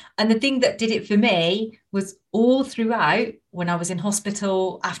 And the thing that did it for me was all throughout, when I was in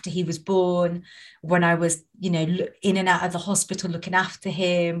hospital, after he was born, when I was, you know, in and out of the hospital looking after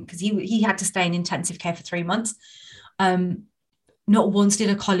him, because he had to stay in intensive care for 3 months. Not once did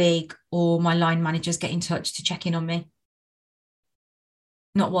a colleague or my line managers get in touch to check in on me.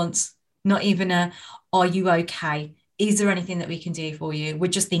 Not once. Not even are you okay? Is there anything that we can do for you? We're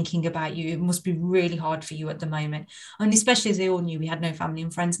just thinking about you. It must be really hard for you at the moment. And especially as they all knew we had no family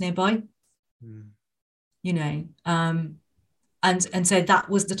and friends nearby, you know. And so that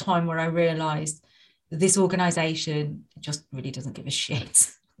was the time where I realised this organisation just really doesn't give a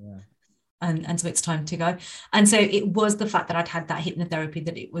shit. Yeah. And so it's time to go. And so it was the fact that I'd had that hypnotherapy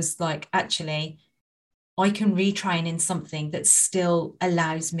that it was like, actually, I can retrain in something that still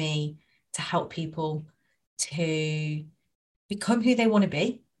allows me to help people to become who they want to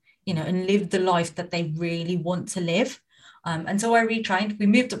be, you know, and live the life that they really want to live. And so I retrained. We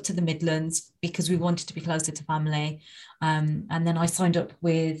moved up to the Midlands because we wanted to be closer to family. And then I signed up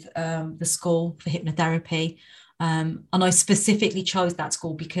with the school for hypnotherapy. And I specifically chose that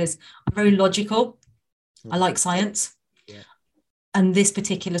school because I'm very logical. I like science. Yeah. And this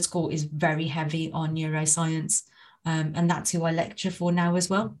particular school is very heavy on neuroscience. And that's who I lecture for now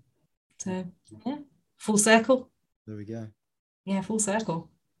as well. So, yeah. Full circle. There we go. Yeah, full circle.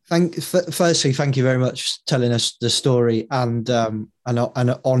 Firstly, thank you very much for telling us the story and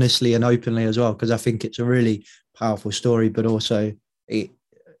honestly and openly as well, because I think it's a really powerful story, but also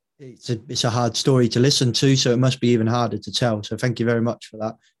it's a hard story to listen to, so it must be even harder to tell. So thank you very much for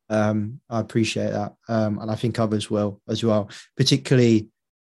that. I appreciate that, and I think others will as well, particularly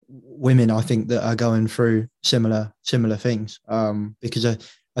women. I think that are going through similar things, because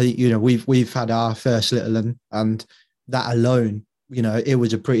you know, we've had our first little one, and that alone, you know, it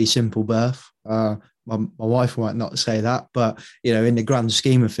was a pretty simple birth. My wife might not say that, but you know, in the grand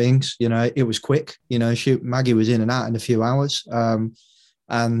scheme of things, you know, it was quick. You know, Maggie was in and out in a few hours,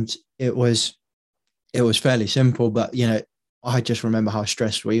 and it was fairly simple. But you know, I just remember how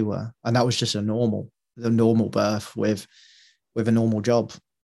stressed we were, and that was just the normal birth with a normal job.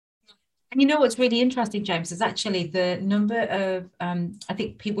 And you know what's really interesting, James, is actually the number of, I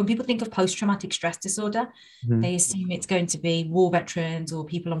think when people think of post-traumatic stress disorder, they assume it's going to be war veterans or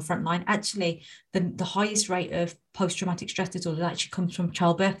people on front line. Actually, the highest rate of post-traumatic stress disorder actually comes from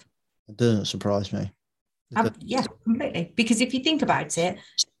childbirth. It doesn't surprise me. Yeah, completely. Because if you think about it,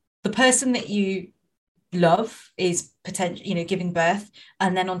 the person that you love is potential, you know, giving birth.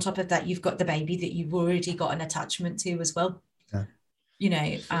 And then on top of that, you've got the baby that you've already got an attachment to as well. Yeah. You know,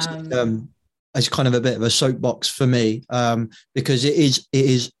 it's kind of a bit of a soapbox for me, because it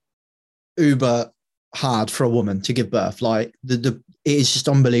is uber hard for a woman to give birth. Like it is just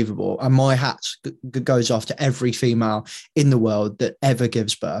unbelievable, and my hat goes off to every female in the world that ever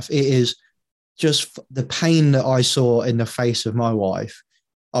gives birth. It is just the pain that I saw in the face of my wife.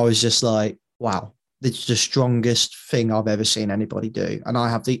 I was just like, wow, this is the strongest thing I've ever seen anybody do, and I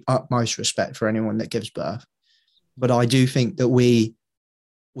have the utmost respect for anyone that gives birth. But I do think that we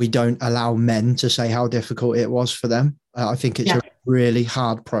don't allow men to say how difficult it was for them. I think it's a really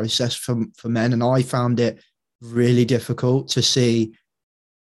hard process for men. And I found it really difficult to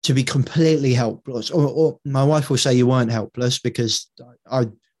be completely helpless. Or my wife will say you weren't helpless, because I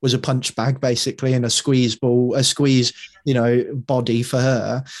was a punch bag basically, and a squeeze, you know, body for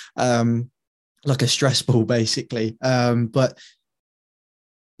her, like a stress ball basically. But,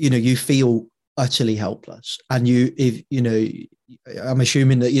 you know, you feel utterly helpless, and I'm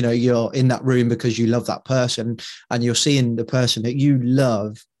assuming that, you know, you're in that room because you love that person, and you're seeing the person that you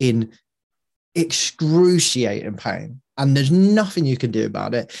love in excruciating pain, and there's nothing you can do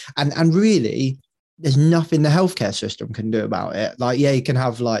about it, and really there's nothing the healthcare system can do about it. Like, yeah, you can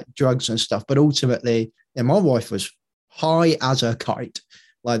have like drugs and stuff, but ultimately, my wife was high as a kite.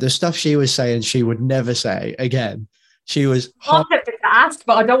 Like the stuff she was saying she would never say again. She was I'm tempted to ask,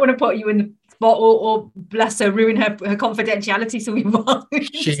 but I don't want to put you in the spot or bless her, ruin her confidentiality, so we won't.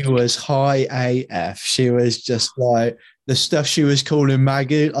 She was high AF. She was just like the stuff she was calling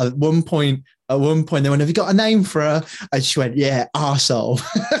Maggie. At one point, they went, "Have you got a name for her?" And she went, "Yeah, arsehole,"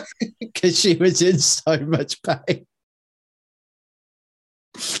 because she was in so much pain.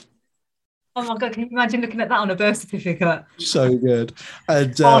 Oh my God, can you imagine looking at that on a birth certificate? So good.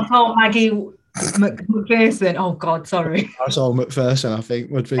 And oh, Maggie McPherson. Oh God, sorry. Arsehole McPherson, I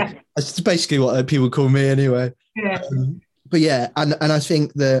think, would be. Yeah. That's basically what people call me anyway. Yeah. But yeah, and I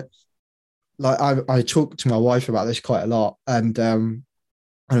think that, like, I talk to my wife about this quite a lot, and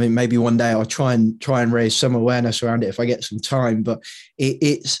I mean, maybe one day I'll try and raise some awareness around it if I get some time. But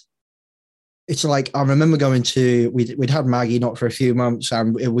it's it's like, I remember going to, we'd had Maggie not for a few months,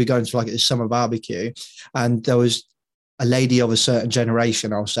 and we going to like a summer barbecue, and there was a lady of a certain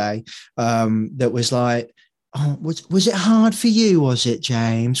generation, I'll say, that was like, oh, was it hard for you? Was it,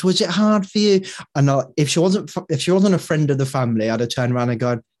 James? Was it hard for you? And if she wasn't a friend of the family, I'd have turned around and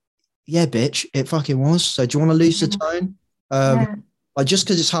gone, yeah, bitch, it fucking was. So do you want to lose the tone? Like, just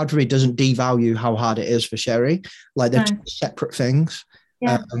because it's hard for me doesn't devalue how hard it is for Sherry. Like, they're two separate things.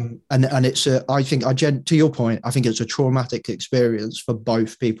 Yeah. And it's I think, to your point, I think it's a traumatic experience for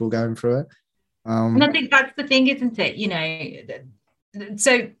both people going through it. And I think that's the thing, isn't it? You know,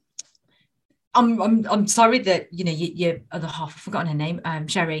 so I'm sorry that, you know, your other half, I've forgotten her name,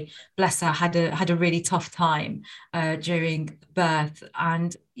 Sherry, bless her, had a really tough time during birth,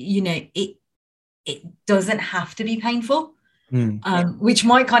 and you know, it doesn't have to be painful, which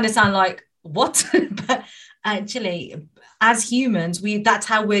might kind of sound like what, but actually, as humans, that's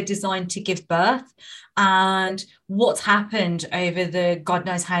how we're designed to give birth. And what's happened over the God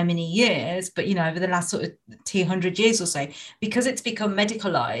knows how many years, but you know, over the last sort of 200 years or so, because it's become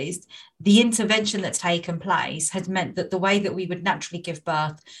medicalized, the intervention that's taken place has meant that the way that we would naturally give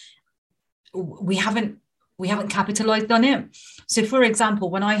birth, we haven't capitalized on it. So for example,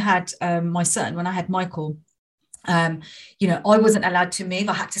 when I had my son, when I had Michael, you know, I wasn't allowed to move.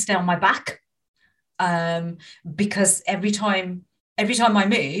 I had to stay on my back, because every time I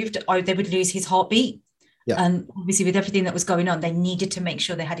moved, they would lose his heartbeat. Yeah. And obviously with everything that was going on, they needed to make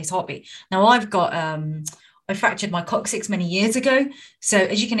sure they had his heartbeat. Now I've got, I fractured my coccyx many years ago. So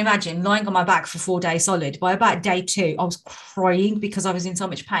as you can imagine, lying on my back for 4 days solid, by about day 2, I was crying because I was in so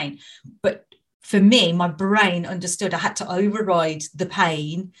much pain. But for me, my brain understood I had to override the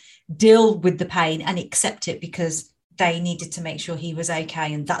pain, deal with the pain and accept it, because they needed to make sure he was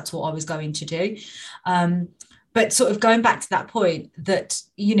okay. And that's what I was going to do. But sort of going back to that point, that,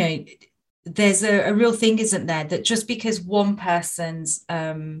 you know, there's a real thing, isn't there, that just because one person's,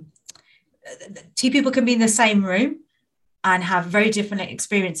 2 people can be in the same room and have very different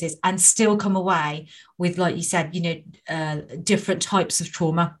experiences and still come away with, like you said, you know, different types of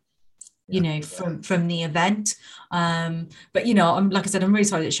trauma, you know, from the event. But, you know, like I said, I'm really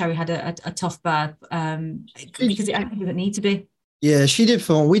sorry that Sherry had a tough birth, because it actually doesn't need to be. Yeah, she did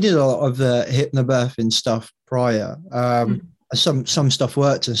fun. We did a lot of hypnobirthing stuff prior. Some stuff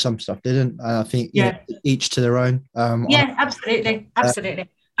worked and some stuff didn't. And I think you know, each to their own. Absolutely.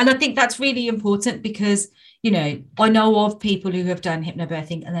 And I think that's really important, because, you know, I know of people who have done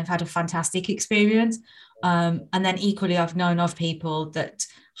hypnobirthing and they've had a fantastic experience. And then equally, I've known of people that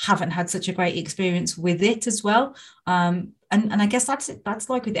haven't had such a great experience with it as well. And I guess that's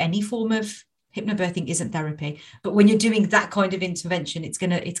like with any form of hypnobirthing, isn't therapy. But when you're doing that kind of intervention, it's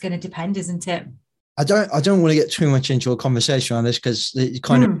gonna depend, isn't it? I don't want to get too much into a conversation on this, because it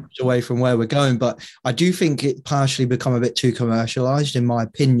kind of moves away from where we're going, but I do think it partially become a bit too commercialized, in my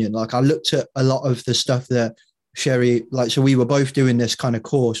opinion. Like, I looked at a lot of the stuff that Sherry, like, so we were both doing this kind of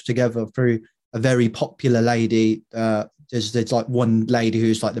course together through a very popular lady. There's like one lady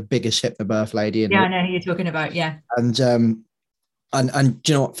who's like the biggest hypnobirth lady. I know who you're talking about. Yeah. And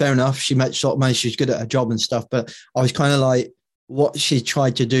you know what, fair enough. She she's good at her job and stuff, but I was kind of like, what she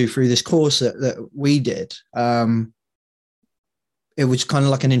tried to do through this course that we did, it was kind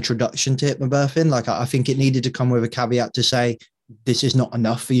of like an introduction to hypnobirthing. Like, I think it needed to come with a caveat to say, this is not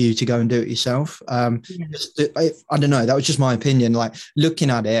enough for you to go and do it yourself. I don't know. That was just my opinion. Like, looking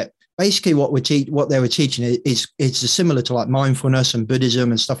at it, basically what they were teaching is similar to like mindfulness and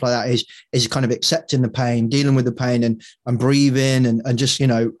Buddhism and stuff like that, is kind of accepting the pain, dealing with the pain and breathing and just, you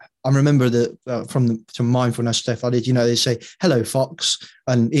know, I remember that from mindfulness stuff I did, you know, they say, hello, fox.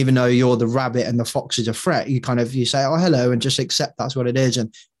 And even though you're the rabbit and the fox is a threat, you say, oh, hello, and just accept that's what it is.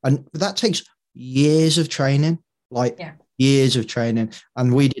 And that takes years of training, years of training.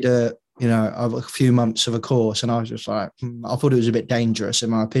 And we did a few months of a course, and I was just like, I thought it was a bit dangerous,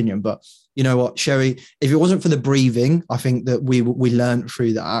 in my opinion. But you know what, Sherry, if it wasn't for the breathing, I think that we learned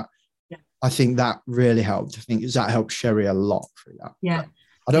through that. Yeah. I think that really helped. I think that helped Sherry a lot through that. Yeah.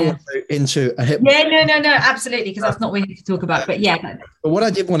 I don't want to go into a hip. Yeah, no, absolutely, because that's not what we need to talk about. But yeah. But what I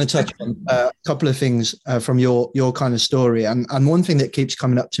did want to touch on a couple of things from your kind of story, and one thing that keeps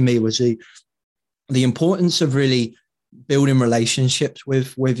coming up to me was the importance of really building relationships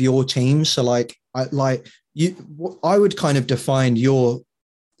with your team. So I would kind of define your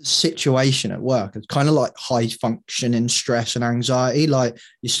situation at work as kind of like high functioning stress and anxiety. Like,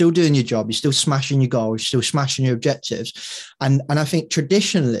 you're still doing your job, you're still smashing your goals, you're still smashing your objectives. And I think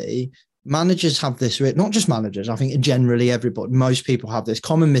traditionally managers have this, not just managers, I think generally everybody, most people have this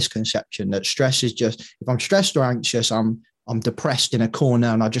common misconception that stress is just, if I'm stressed or anxious, I'm I'm depressed in a corner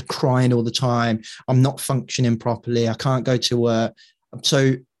and I'm just crying all the time. I'm not functioning properly. I can't go to work.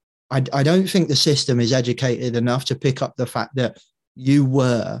 So I don't think the system is educated enough to pick up the fact that you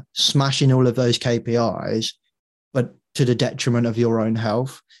were smashing all of those KPIs, but to the detriment of your own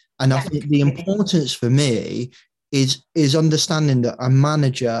health. And I think the importance for me is understanding that a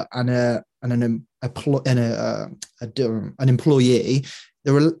manager and an employee,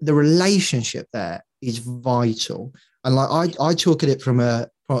 the relationship there is vital. And like I talk at it from a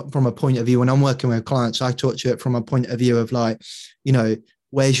point of view when I'm working with clients, I talk to it from a point of view of like, you know,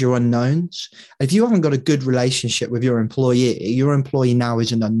 where's your unknowns? If you haven't got a good relationship with your employee now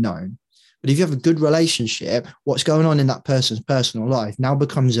is an unknown. But if you have a good relationship, what's going on in that person's personal life now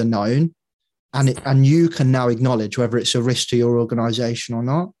becomes a known, and you can now acknowledge whether it's a risk to your organization or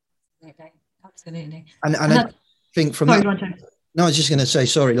not. Okay, absolutely. And I think from that, no, I was just going to say,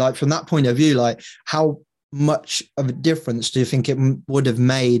 sorry, like from that point of view, like how much of a difference do you think it would have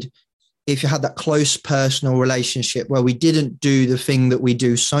made if you had that close personal relationship where we didn't do the thing that we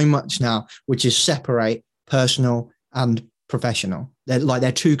do so much now, which is separate personal and professional?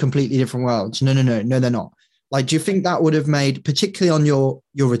 They're two completely different worlds. No, they're not. Like, do you think that would have made, particularly on your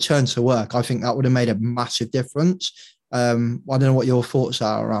return to work, I think that would have made a massive difference. I don't know what your thoughts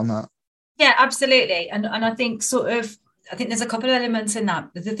are around that. Yeah, absolutely. And I think I think there's a couple of elements in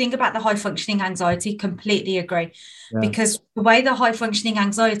that. The thing about the high functioning anxiety, completely agree. Yeah. Because the way the high functioning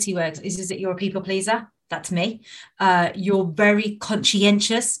anxiety works is that you're a people pleaser. That's me. You're very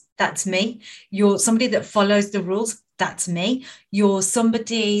conscientious. That's me. You're somebody that follows the rules. That's me. You're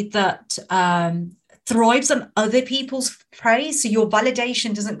somebody that thrives on other people's praise. So your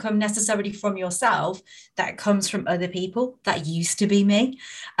validation doesn't come necessarily from yourself. That comes from other people. That used to be me.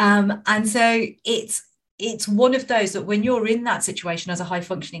 And so it's one of those that when you're in that situation as a high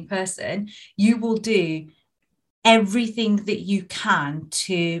functioning person, you will do everything that you can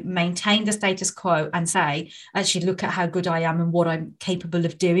to maintain the status quo and say, actually, look at how good I am and what I'm capable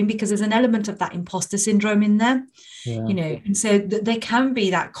of doing, because there's an element of that imposter syndrome in there, you know, and so there can be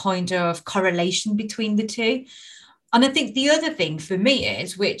that kind of correlation between the two. And I think the other thing for me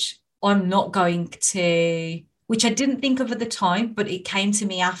is, which I didn't think of at the time, but it came to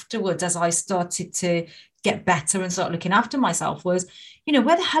me afterwards as I started to get better and start looking after myself, was, you know,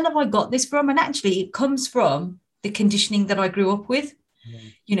 where the hell have I got this from? And actually it comes from the conditioning that I grew up with,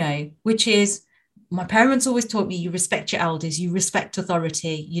 you know, which is my parents always taught me, you respect your elders, you respect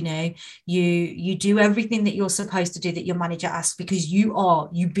authority, you know, you do everything that you're supposed to do, that your manager asks, because you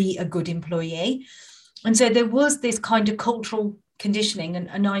be a good employee. And so there was this kind of cultural conditioning,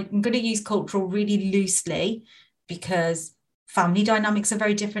 and I'm going to use cultural really loosely because family dynamics are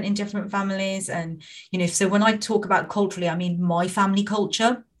very different in different families. And, you know, so when I talk about culturally, I mean my family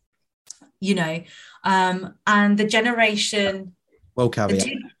culture, you know, and the generation. Well, caveat.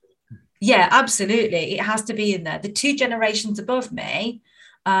 Yeah, absolutely. It has to be in there. The two generations above me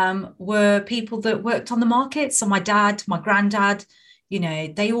were people that worked on the market. So my dad, my granddad, you know,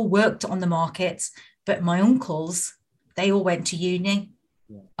 they all worked on the markets, but my uncles, they all went to uni.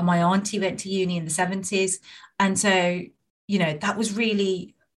 Yeah. And my auntie went to uni in the 70s. And so, you know, that was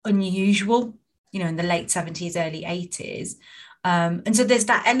really unusual, you know, in the late 70s, early 80s. And so there's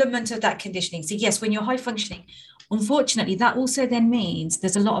that element of that conditioning. So yes, when you're high functioning, unfortunately, that also then means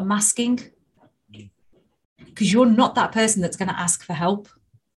there's a lot of masking, because you're not that person that's going to ask for help.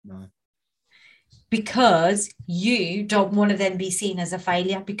 No. Because you don't want to then be seen as a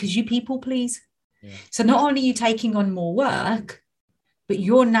failure, because you people please. Yeah. So not only are you taking on more work, but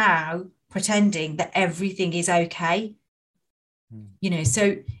you're now pretending that everything is okay. You know,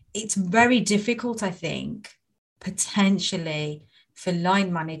 so it's very difficult, I think, potentially for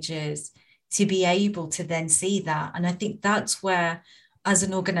line managers to be able to then see that. And I think that's where, as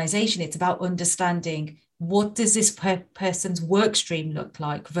an organization, it's about understanding, what does this person's work stream look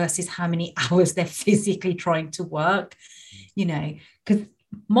like versus how many hours they're physically trying to work, you know, because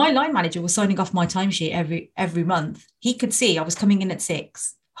my line manager was signing off my timesheet every month. He could see I was coming in at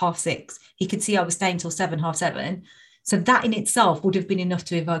 6, 6:30. He could see I was staying till 7, 7:30. So that in itself would have been enough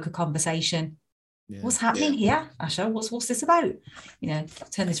to evoke a conversation. Yeah. What's happening here, Asha? What's this about? You know,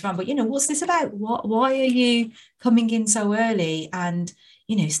 turn this around. But, you know, what's this about? Why are you coming in so early and,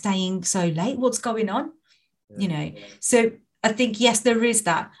 you know, staying so late? What's going on? Yeah. You know, so I think, yes, there is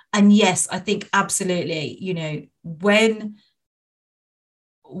that. And yes, I think absolutely, you know, when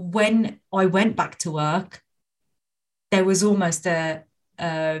I went back to work, there was almost in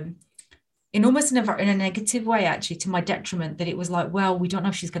a negative way, actually, to my detriment, that it was like, well, we don't know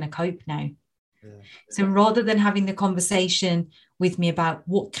if she's going to cope now. Yeah. So rather than having the conversation with me about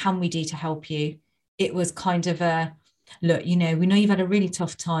what can we do to help you, it was kind of look, we know you've had a really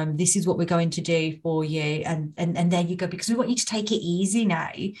tough time. This is what we're going to do for you. And there you go, because we want you to take it easy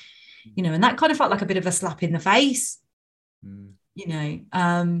now, and that kind of felt like a bit of a slap in the face,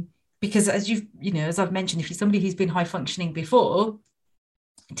 because as I've mentioned, if you're somebody who's been high functioning before,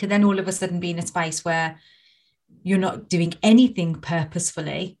 to then all of a sudden be in a space where you're not doing anything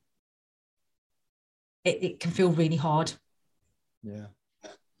purposefully, it can feel really hard. Yeah.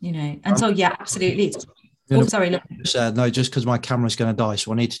 And so, yeah, absolutely. Oh, sorry. Look. No, just because my camera's going to die,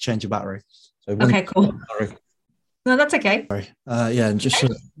 so I need to change the battery. So okay, cool. Sorry. No, that's okay. Sorry. And just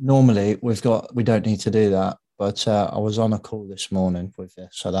normally we don't need to do that, but I was on a call this morning with this,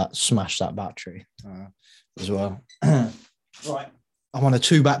 so that smashed that battery as well. Right. I'm on a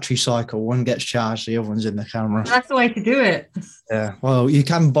 2-battery cycle. One gets charged, the other one's in the camera. That's the way to do it. Yeah. Well, you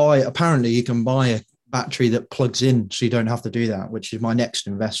can buy a battery that plugs in, so you don't have to do that, which is my next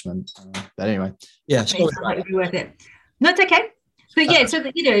investment. But anyway, yeah. Might be worth it. No, it's okay. So yeah, so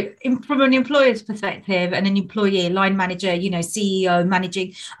that, from an employer's perspective and an employee, line manager, CEO,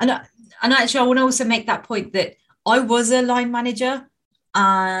 managing, and actually, I want to also make that point that I was a line manager,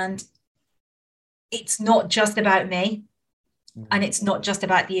 and it's not just about me, and it's not just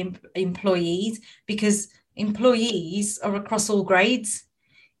about the employees, because employees are across all grades.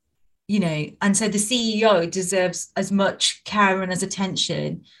 And so the CEO deserves as much care and as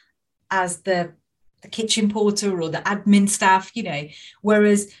attention as the kitchen porter or the admin staff,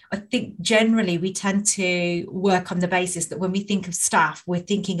 whereas I think generally we tend to work on the basis that when we think of staff, we're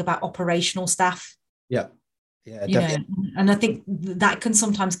thinking about operational staff. Yeah. Yeah, and I think that can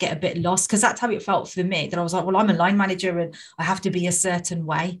sometimes get a bit lost, because that's how it felt for me, that I was like, well, I'm a line manager and I have to be a certain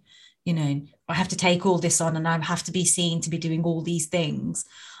way, I have to take all this on and I have to be seen to be doing all these things.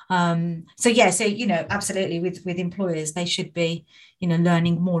 So absolutely, with employers, they should be,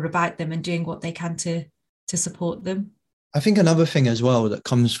 learning more about them and doing what they can to support them. I think another thing as well that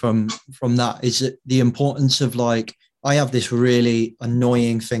comes from that is that the importance of, like, I have this really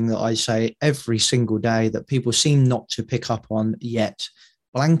annoying thing that I say every single day that people seem not to pick up on yet.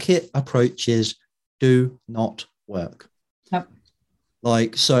 Blanket approaches do not work. Yep.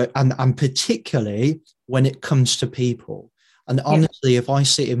 Like, so, and particularly when it comes to people. And honestly, if I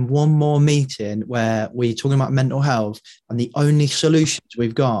sit in one more meeting where we're talking about mental health and the only solutions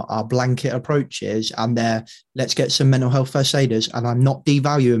we've got are blanket approaches and let's get some mental health first aiders, and I'm not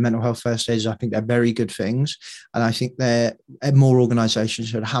devaluing mental health first aiders, I think they're very good things. And I think more organizations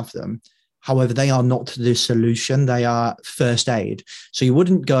should have them. However, they are not the solution. They are first aid. So you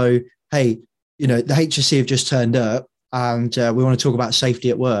wouldn't go, hey, the HSC have just turned up and we want to talk about safety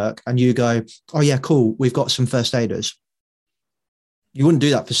at work. And you go, oh yeah, cool, we've got some first aiders. You wouldn't do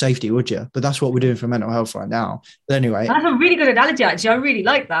that for safety, would you? But that's what we're doing for mental health right now. But anyway, that's a really good analogy, actually. I really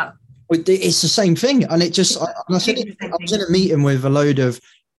like that. It's the same thing. And it just, I was in a meeting with a load of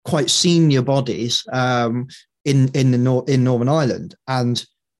quite senior bodies in Northern Ireland. And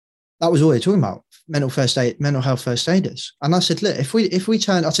that was all they're talking about, mental health first aiders. And I said, look, if we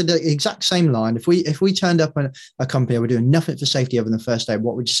turn, I said the exact same line, if we turned up in a company and we're doing nothing for safety other than first aid,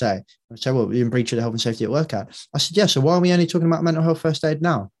 what would you say? I said, well, we're in breach of the Health and Safety at Work Act. I said, yeah, so why are we only talking about mental health first aid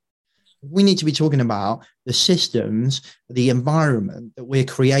now? We need to be talking about the systems, the environment that we're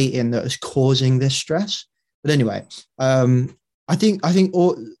creating that is causing this stress. But anyway, I think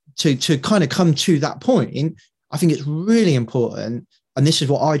to kind of come to that point, I think it's really important. And this is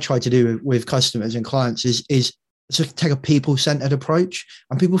what I try to do with customers and clients is to take a people-centered approach.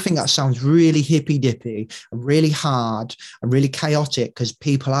 And people think that sounds really hippy-dippy and really hard and really chaotic, because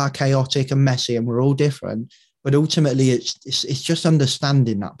people are chaotic and messy and we're all different. But ultimately, it's just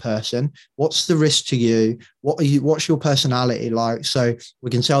understanding that person. What's the risk to you? What's your personality like? So we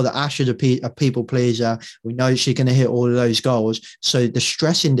can tell that Ash is a people pleaser. We know she's going to hit all of those goals. So the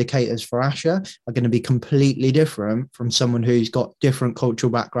stress indicators for Asha are going to be completely different from someone who's got different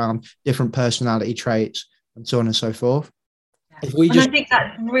cultural background, different personality traits, and so on and so forth. I think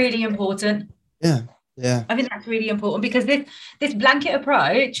that's really important. Yeah. I think that's really important, because this blanket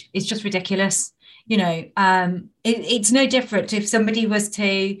approach is just ridiculous. It's no different if somebody was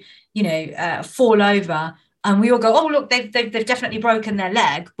to, fall over and we all go, oh, look, they've definitely broken their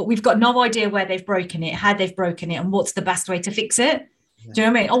leg, but we've got no idea where they've broken it, how they've broken it, and what's the best way to fix it. Yeah. Do you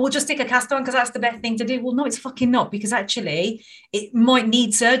know what I mean? Oh, we'll just stick a cast on because that's the best thing to do. Well, no, it's fucking not, because actually it might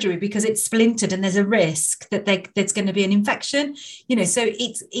need surgery because it's splintered and there's a risk that there's going to be an infection. So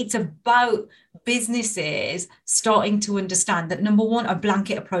it's about businesses starting to understand that, number one, a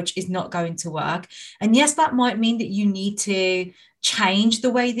blanket approach is not going to work. And yes, that might mean that you need to change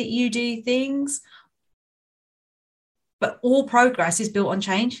the way that you do things, but all progress is built on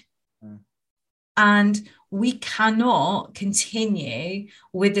change. And we cannot continue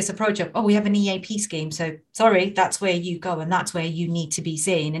with this approach of, oh, we have an EAP scheme, so sorry, that's where you go and that's where you need to be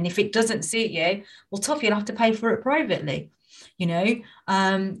seen. And if it doesn't suit you, well, tough, you'll have to pay for it privately, you know.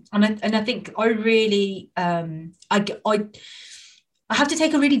 And I think I really, I have to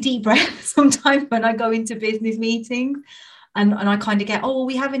take a really deep breath sometimes when I go into business meetings, and I kind of get, oh, well,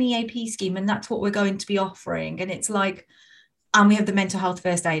 we have an EAP scheme and that's what we're going to be offering. And it's like, and we have the mental health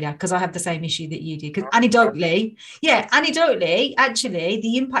first aider, because I have the same issue that you do. Because anecdotally, actually,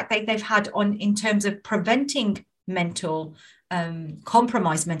 the impact that they've had on in terms of preventing mental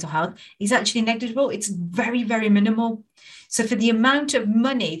compromised mental health is actually negligible. It's very, very minimal. So for the amount of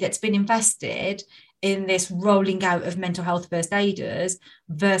money that's been invested in this rolling out of mental health first aiders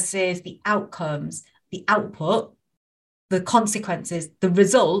versus the outcomes, the output, the consequences, the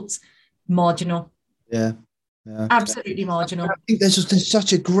results, marginal. Yeah. Absolutely marginal. I think there's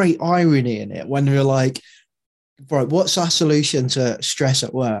such a great irony in it when we're like, right, what's our solution to stress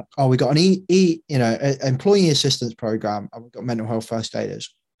at work? Oh, we got an employee assistance program, and we've got mental health first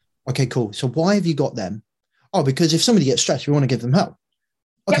aiders. Okay, cool. So why have you got them? Oh, because if somebody gets stressed, we want to give them help.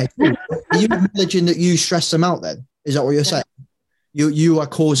 Okay, cool. Are you acknowledging that you stress them out then? Is that what you're saying? You are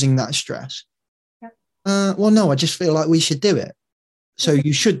causing that stress. Well, no, I just feel like we should do it. So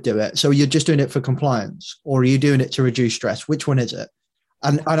you should do it. So you're just doing it for compliance, or are you doing it to reduce stress? Which one is it?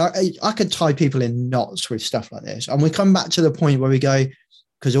 And I could tie people in knots with stuff like this. And we come back to the point where we go,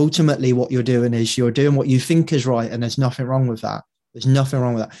 because ultimately what you're doing is you're doing what you think is right. And there's nothing wrong with that. There's nothing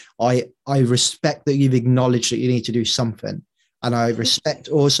wrong with that. I respect that you've acknowledged that you need to do something. And I respect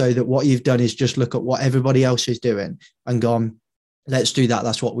also that what you've done is just look at what everybody else is doing and gone, let's do that.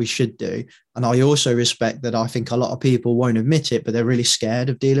 That's what we should do. And I also respect that I think a lot of people won't admit it, but they're really scared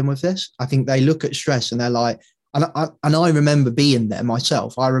of dealing with this. I think they look at stress and they're like, and I remember being there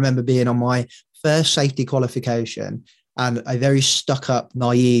myself. I remember being on my first safety qualification and a very stuck up,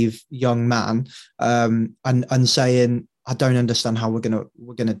 naive young man and saying, I don't understand how we're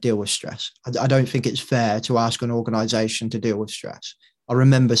gonna deal with stress. I don't think it's fair to ask an organization to deal with stress. I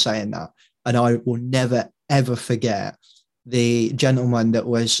remember saying that, and I will never ever forget the gentleman that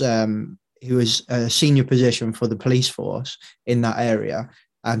was who was a senior position for the police force in that area,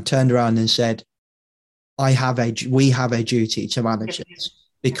 and turned around and said, we have a duty to manage this,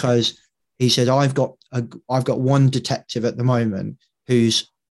 because he said, I've got one detective at the moment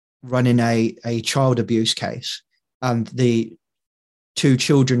who's running a child abuse case, and the two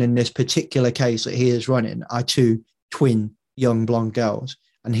children in this particular case that he is running are two twin young blonde girls,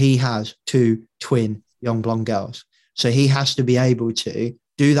 and he has two twin young blonde girls. So he has to be able to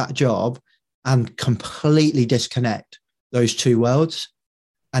do that job and completely disconnect those two worlds,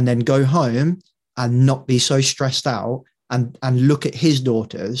 and then go home and not be so stressed out and look at his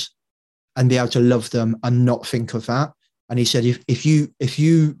daughters and be able to love them and not think of that. And he said, if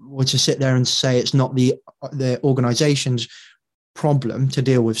you were to sit there and say it's not the organization's problem to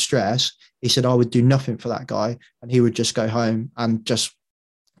deal with stress, he said, I would do nothing for that guy. And he would just go home and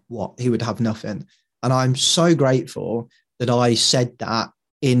he would have nothing. And I'm so grateful that I said that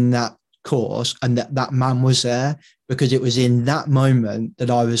in that course and that man was there, because it was in that moment that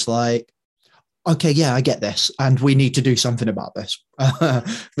I was like, okay, yeah, I get this. And we need to do something about this.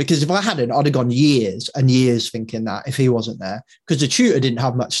 Because if I hadn't, I'd have gone years and years thinking that if he wasn't there, because the tutor didn't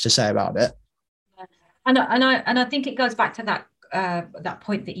have much to say about it. And I think it goes back to that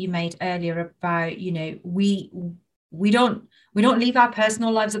point that you made earlier about, we don't leave our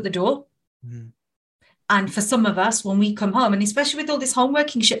personal lives at the door. Mm. And for some of us, when we come home, and especially with all this home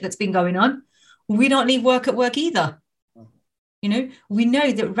working shit that's been going on, we don't leave work at work either. We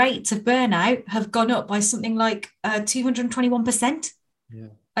know that rates of burnout have gone up by something like 221%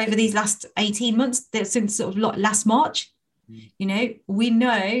 over these last 18 months, since sort of last March. We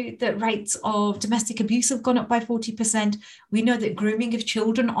know that rates of domestic abuse have gone up by 40%. We know that grooming of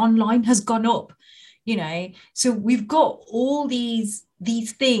children online has gone up. So we've got all these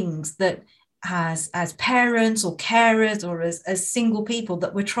things that as parents or carers or as single people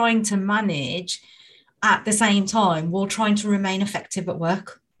that we're trying to manage at the same time while trying to remain effective at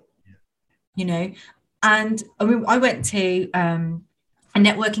work. And I went to a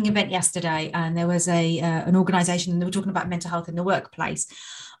networking event yesterday, and there was an organization, and they were talking about mental health in the workplace.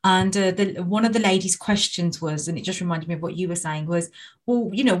 And one of the ladies' questions was, and it just reminded me of what you were saying, was, well,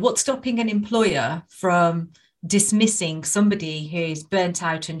 what's stopping an employer from dismissing somebody who's burnt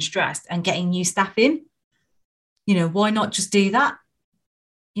out and stressed and getting new staff in? Why not just do that?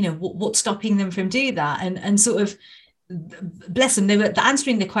 What's stopping them from doing that? And sort of, bless them, they're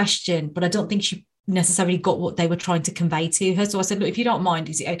answering the question, but I don't think she necessarily got what they were trying to convey to her. So I said, look, if you don't mind,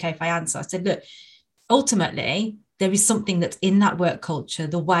 is it okay if I answer? I said, look, ultimately, there is something that's in that work culture,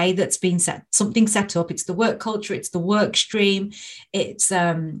 the way that's been set up. It's the work culture, it's the work stream, it's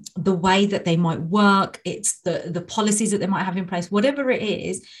the way that they might work, it's the policies that they might have in place. Whatever it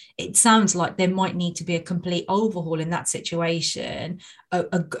is, it sounds like there might need to be a complete overhaul in that situation,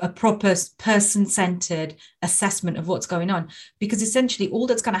 a proper person-centered assessment of what's going on. Because essentially all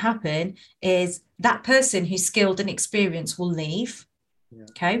that's going to happen is that person who's skilled and experienced will leave. Yeah.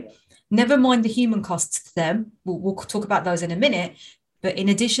 Okay. Never mind the human costs to them. We'll talk about those in a minute. But in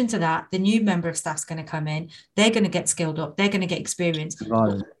addition to that, the new member of staff's going to come in. They're going to get skilled up. They're going to get experience.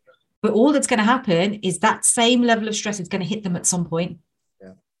 Right. But all that's going to happen is that same level of stress is going to hit them at some point.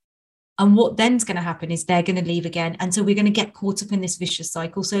 Yeah. And what then's going to happen is they're going to leave again. And so we're going to get caught up in this vicious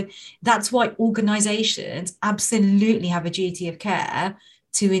cycle. So that's why organizations absolutely have a duty of care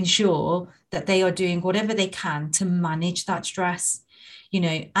to ensure that they are doing whatever they can to manage that stress.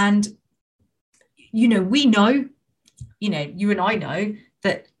 And we know, you and I know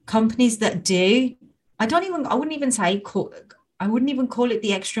that companies that do, I wouldn't even call it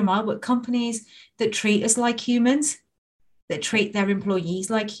the extra mile, but companies that treat us like humans, that treat their employees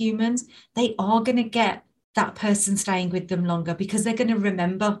like humans, they are going to get that person staying with them longer because they're going to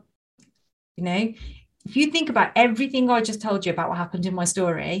remember, if you think about everything I just told you about what happened in my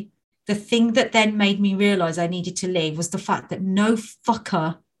story, the thing that then made me realize I needed to leave was the fact that no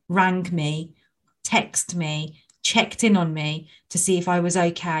fucker rang me, texted me, checked in on me to see if I was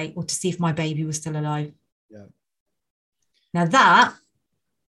okay or to see if my baby was still alive. Yeah. Now that,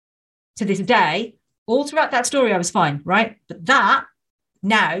 to this day, all throughout that story, I was fine, right? But that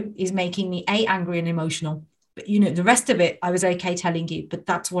now is making me angry and emotional. But the rest of it, I was okay telling you, but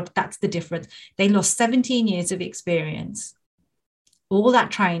that's the difference. They lost 17 years of experience, all that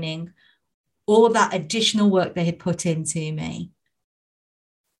training, all that additional work they had put into me.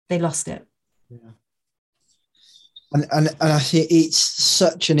 They lost it. Yeah. And I think it's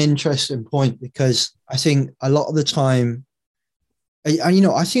such an interesting point because I think a lot of the time, and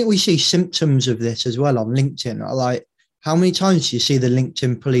I think we see symptoms of this as well on LinkedIn. Like, how many times do you see the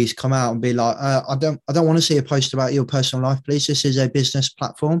LinkedIn police come out and be like, I don't want to see a post about your personal life, please. This is a business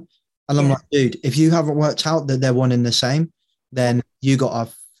platform. And I'm like, dude, if you haven't worked out that they're one and the same, then you got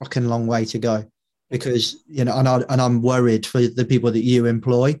a fucking long way to go. Because, and I'm worried for the people that you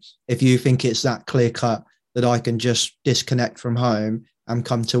employ. If you think it's that clear cut that I can just disconnect from home and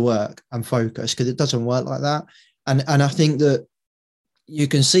come to work and focus, because it doesn't work like that. And I think that you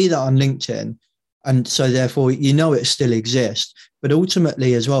can see that on LinkedIn. And so therefore, it still exists. But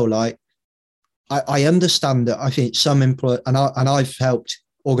ultimately as well, like, I understand that I think some and I've helped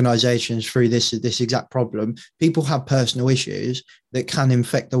organizations through this exact problem. People have personal issues that can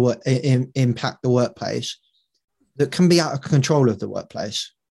impact the workplace, that can be out of control of the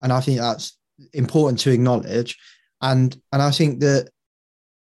workplace. And I think that's important to acknowledge. And I think that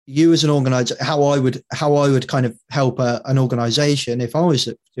you as an organizer, how I would kind of help an organization if I was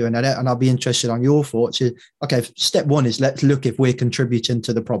doing it, and I'd be interested on your thoughts, is, okay, step one is let's look if we're contributing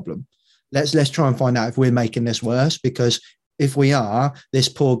to the problem. Let's try and find out if we're making this worse, because if we are, this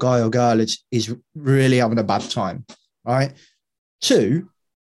poor guy or girl is really having a bad time, right? Two,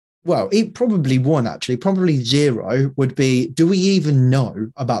 well, probably zero would be, do we even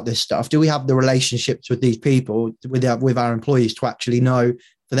know about this stuff? Do we have the relationships with these people, with our employees, to actually know,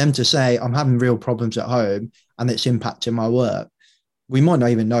 for them to say, I'm having real problems at home and it's impacting my work? We might not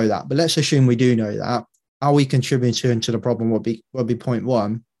even know that, but let's assume we do know that. Are we contributing to the problem would be point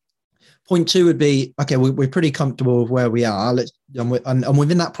one. Point two would be, okay, we're pretty comfortable with where we are. And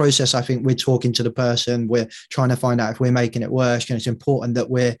within that process, I think we're talking to the person. We're trying to find out if we're making it worse. It's important that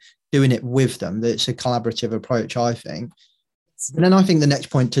we're doing it with them, that it's a collaborative approach, I think. And then I think the next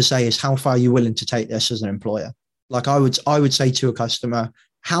point to say is, how far are you willing to take this as an employer? Like, I would say to a customer,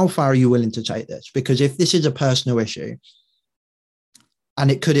 how far are you willing to take this? Because if this is a personal issue and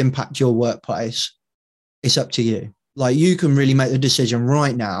it could impact your workplace, it's up to you. Like, you can really make the decision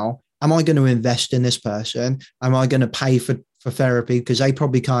right now. Am I going to invest in this person? Am I going to pay for therapy because they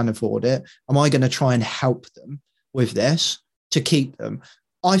probably can't afford it? Am I going to try and help them with this to keep them?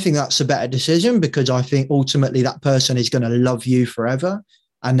 I think that's a better decision, because I think ultimately that person is going to love you forever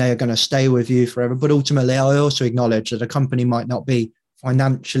and they are going to stay with you forever. But ultimately, I also acknowledge that a company might not be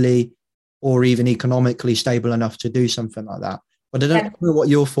financially or even economically stable enough to do something like that. But I don't know what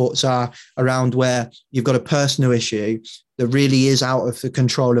your thoughts are around where you've got a personal issue that really is out of the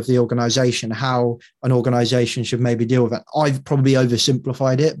control of the organization, how an organization should maybe deal with it. I've probably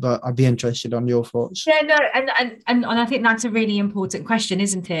oversimplified it, but I'd be interested on your thoughts. Yeah, no, and I think that's a really important question,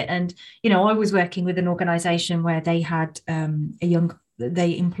 isn't it? And, I was working with an organization where they had a young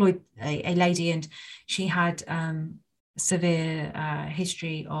they employed a lady, and she had severe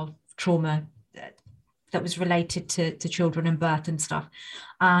history of trauma that was related to children and birth and stuff.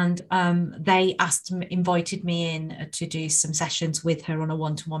 And they invited me in to do some sessions with her on a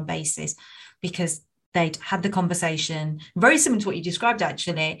one-to-one basis, because they'd had the conversation, very similar to what you described,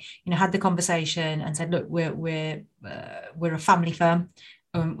 actually, had the conversation and said, look, we're a family firm.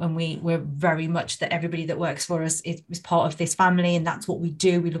 And we're very much that everybody that works for us is part of this family, and that's what we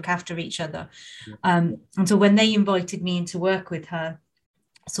do. We look after each other. And so when they invited me in to work with her,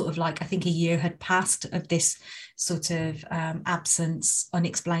 sort of like, I think a year had passed of this sort of absence,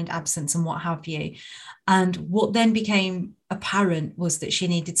 unexplained absence and what have you. And what then became apparent was that she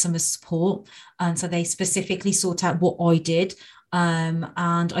needed some support. And so they specifically sought out what I did. And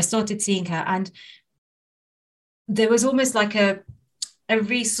I started seeing her, and there was almost like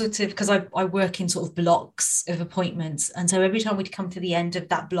every sort of, because I work in sort of blocks of appointments. And so every time we'd come to the end of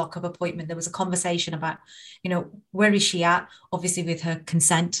that block of appointment, there was a conversation about, where is she at? Obviously with her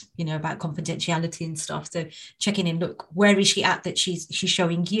consent, about confidentiality and stuff. So checking in, look, where is she at that she's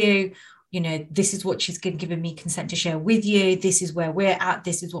showing you? This is what she's given me consent to share with you. This is where we're at.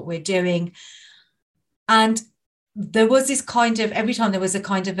 This is what we're doing. And there was this kind of, every time there was a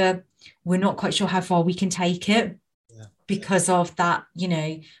kind of we're not quite sure how far we can take it. Because of that,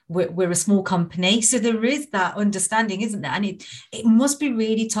 we're a small company. So there is that understanding, isn't there? And it must be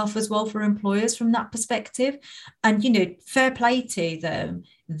really tough as well for employers from that perspective. And, fair play to them.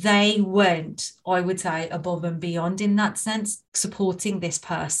 They went, I would say, above and beyond in that sense, supporting this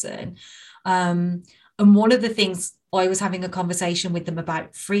person. And one of the things I was having a conversation with them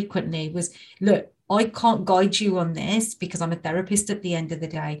about frequently was, look, I can't guide you on this because I'm a therapist at the end of the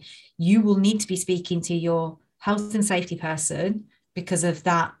day. You will need to be speaking to your health and safety person because of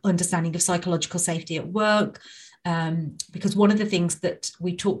that understanding of psychological safety at work. Because one of the things that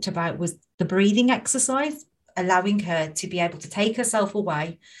we talked about was the breathing exercise, allowing her to be able to take herself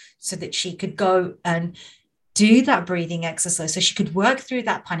away so that she could go and do that breathing exercise, so she could work through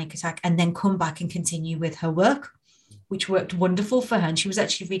that panic attack and then come back and continue with her work, which worked wonderful for her. And she was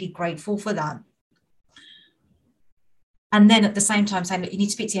actually really grateful for that. And then at the same time saying, look, you need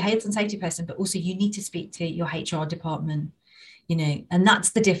to speak to your health and safety person, but also you need to speak to your HR department, and that's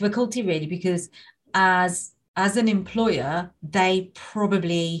the difficulty really, because as an employer, they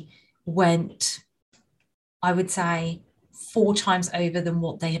probably went, I would say, 4 times over than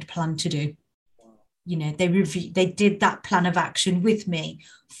what they had planned to do. They did that plan of action with me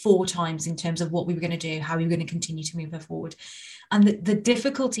 4 times in terms of what we were going to do, how we were going to continue to move her forward. And the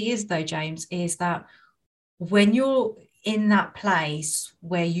difficulty is, though, James, is that when you're in that place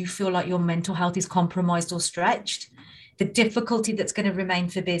where you feel like your mental health is compromised or stretched, the difficulty that's going to remain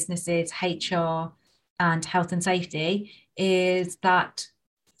for businesses, HR and health and safety, is that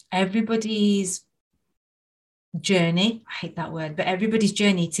everybody's journey, I hate that word, but everybody's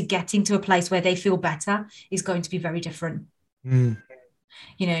journey to getting to a place where they feel better is going to be very different.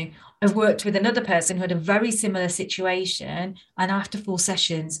 I've worked with another person who had a very similar situation, and after 4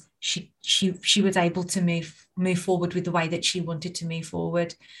 sessions, she was able to move forward with the way that she wanted to move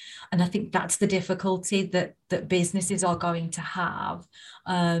forward. And I think that's the difficulty that businesses are going to have.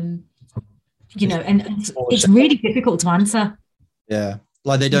 And it's really difficult to answer. Yeah.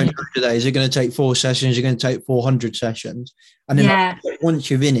 Like they don't know today. Is it going to take 4 sessions? You're going to take 400 sessions. And then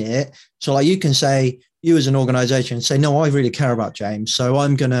once you're in it, so like you can say, you as an organization say, no, I really care about James. So I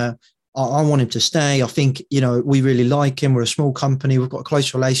want him to stay. I think, we really like him. We're a small company. We've got a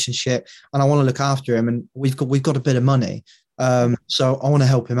close relationship and I want to look after him, and we've got a bit of money. So I want to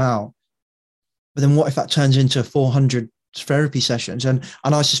help him out. But then what if that turns into 400 therapy sessions? And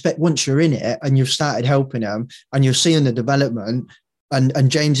I suspect once you're in it and you've started helping him and you're seeing the development,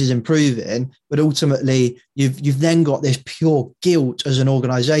 and James is improving, but ultimately you've then got this pure guilt as an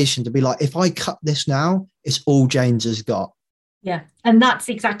organization to be like, if I cut this now, it's all James has got. Yeah. And that's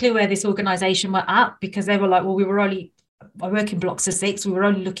exactly where this organization were at, because they were like, well, I work in blocks of 6. We were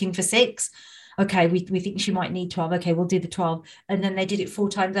only looking for 6. Okay. We think she might need 12. Okay. We'll do the 12. And then they did it 4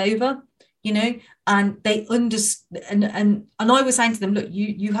 times over, and they understood. And I was saying to them, look,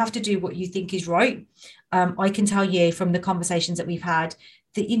 you have to do what you think is right. I can tell you from the conversations that we've had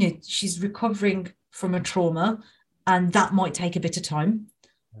that, she's recovering from a trauma, and that might take a bit of time.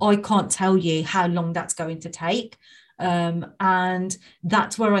 I can't tell you how long that's going to take. And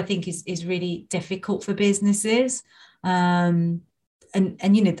that's where I think is really difficult for businesses. And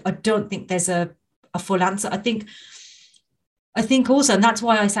I don't think there's a full answer. I think also, and that's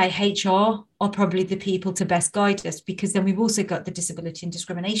why I say HR are probably the people to best guide us, because then we've also got the Disability and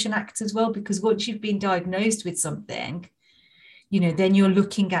Discrimination Act as well, because once you've been diagnosed with something, then you're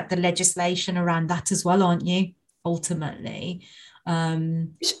looking at the legislation around that as well, aren't you? Ultimately,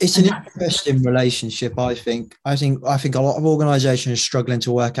 it's an interesting relationship. I think a lot of organisations are struggling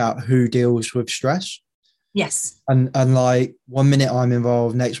to work out who deals with stress. Yes. And like 1 minute I'm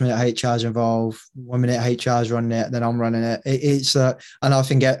involved, next minute HR's involved, 1 minute HR's running it, then I'm running it. It's and I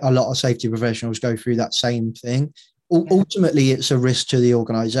think a lot of safety professionals go through that same thing. Ultimately, it's a risk to the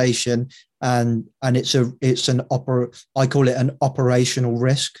organisation, and I call it an operational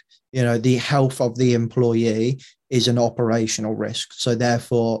risk. The health of the employee is an operational risk. So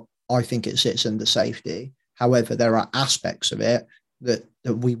therefore, I think it sits under safety. However, there are aspects of it that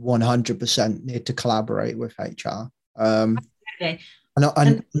we 100% need to collaborate with HR. And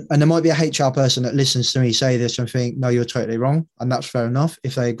there might be a HR person that listens to me say this and think, no, you're totally wrong. And that's fair enough.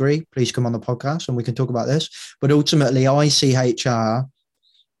 If they agree, please come on the podcast and we can talk about this. But ultimately, I see HR.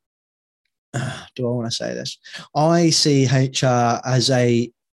 Do I want to say this? I see HR as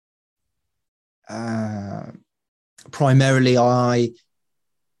primarily I'm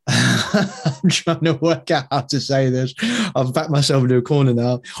trying to work out how to say this. I've backed myself into a corner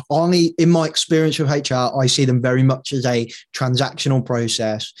now. In my experience with HR, I see them very much as a transactional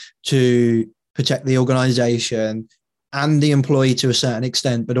process to protect the organization and the employee to a certain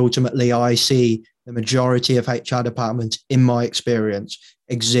extent. But ultimately, I see the majority of HR departments, in my experience,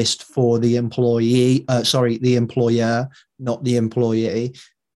 exist for the employer, not the employee.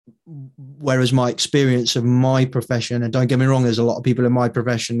 Whereas my experience of my profession, and don't get me wrong, there's a lot of people in my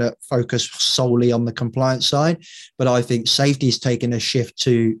profession that focus solely on the compliance side, but I think safety is taking a shift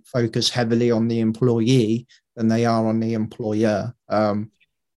to focus heavily on the employee than they are on the employer.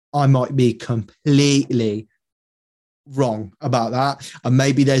 I might be completely wrong about that, and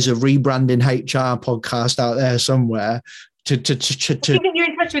maybe there's a rebranding HR podcast out there somewhere to I think you're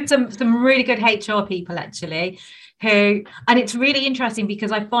in touch with some really good HR people, actually. And it's really interesting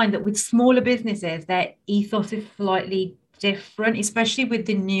because I find that with smaller businesses, their ethos is slightly different, especially with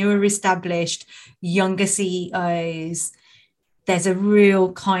the newer established younger CEOs. There's a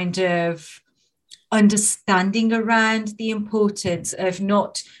real kind of understanding around the importance of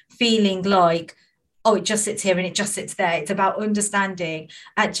not feeling like, oh, it just sits here and it just sits there. It's about understanding.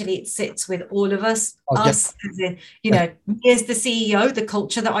 Actually, it sits with all of us. As in, me as the CEO, the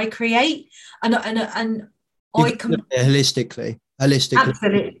culture that I create, and holistically,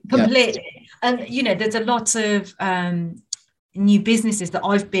 absolutely, completely. And there's a lot of new businesses that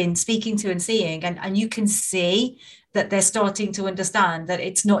I've been speaking to and seeing, and you can see that they're starting to understand that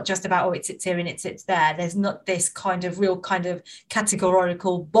it's not just about, oh, it sits here and it sits there. There's not this kind of real kind of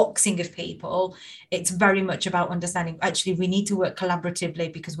categorical boxing of people. It's very much about understanding, actually, we need to work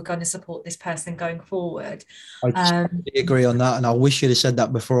collaboratively because we're going to support this person going forward. I totally agree on that. And I wish you'd have said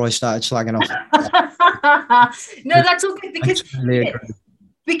that before I started slagging off. No, that's all good because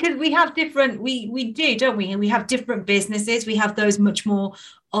we have different, we do, don't we? And we have different businesses. We have those much more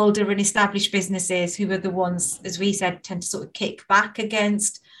older and established businesses who are the ones, as we said, tend to sort of kick back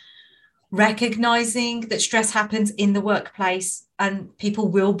against recognizing that stress happens in the workplace and people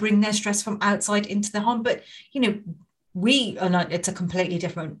will bring their stress from outside into the home. But, we are not, it's a completely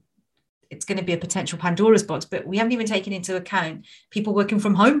different, it's going to be a potential Pandora's box, but we haven't even taken into account people working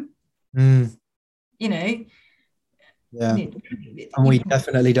from home. Yeah, and we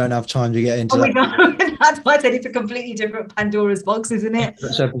definitely don't have time to get into that. That's why I said it's a completely different Pandora's box, isn't it?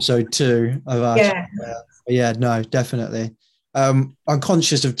 That's episode 2 of Asha. Yeah, no, definitely. I'm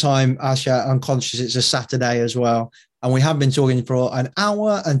conscious of time, Asha. I'm conscious it's a Saturday as well, and we have been talking for an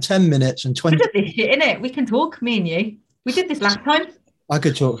hour and 10 minutes and 20. We did this shit, innit? We can talk, me and you. We did this last time. I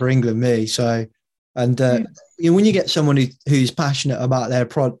could talk for England, me. So, and when you get someone who's passionate about their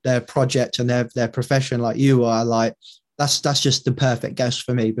project and their profession like you are, like. That's just the perfect guest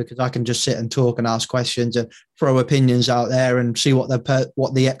for me because I can just sit and talk and ask questions and throw opinions out there and see what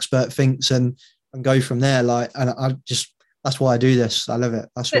the expert thinks and go from there. That's why I do this. I love it.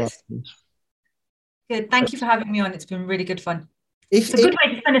 That's good. Good. Thank you for having me on. It's been really good fun. It's a good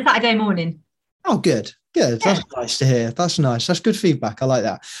way to spend a Saturday morning. Oh, good. Yeah. That's nice to hear. That's nice. That's good feedback. I like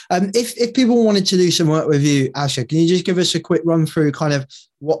that. If people wanted to do some work with you, Asha, can you just give us a quick run through kind of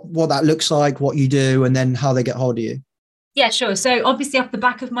what that looks like, what you do, and then how they get hold of you? Yeah, sure. So obviously off the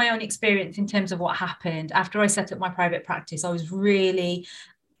back of my own experience in terms of what happened, after I set up my private practice, I was really,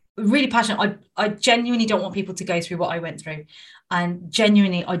 really passionate. I genuinely don't want people to go through what I went through. And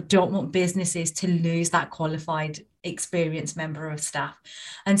genuinely, I don't want businesses to lose that qualified, experienced member of staff.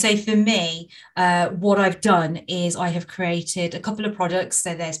 And so for me, what I've done is I have created a couple of products.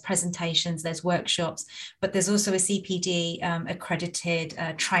 So there's presentations, there's workshops, but there's also a CPD accredited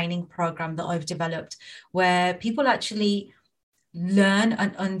training program that I've developed where people actually learn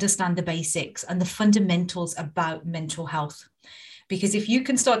and understand the basics and the fundamentals about mental health. Because if you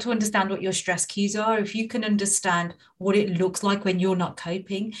can start to understand what your stress cues are, if you can understand what it looks like when you're not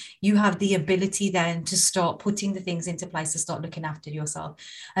coping, you have the ability then to start putting the things into place to start looking after yourself.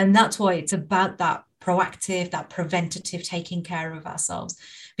 And that's why it's about that proactive, that preventative, taking care of ourselves.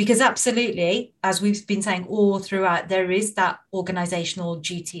 Because absolutely, as we've been saying all throughout, there is that organizational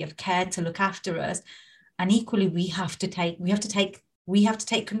duty of care to look after us. And equally, we have to take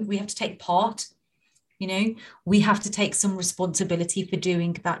part. You know, we have to take some responsibility for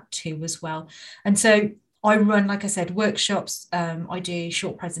doing that too as well. And so I run, like I said, workshops, I do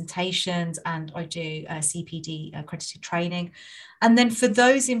short presentations, and I do CPD accredited training. And then for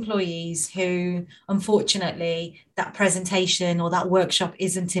those employees who, unfortunately, that presentation or that workshop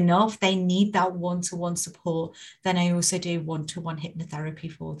isn't enough, they need that one-to-one support, then I also do one-to-one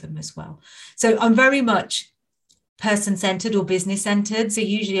hypnotherapy for them as well. So I'm very much person-centered or business-centered. So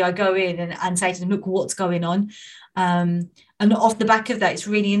usually I go in and say to them, look, what's going on? And off the back of that, it's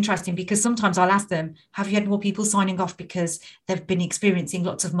really interesting because sometimes I'll ask them, have you had more people signing off because they've been experiencing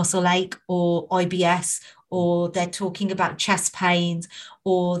lots of muscle ache or IBS, or they're talking about chest pains,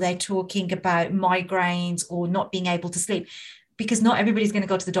 or they're talking about migraines or not being able to sleep? Because not everybody's going to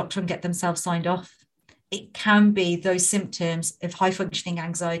go to the doctor and get themselves signed off. It can be those symptoms of high functioning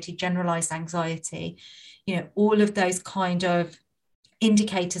anxiety, generalized anxiety, you know, all of those kind of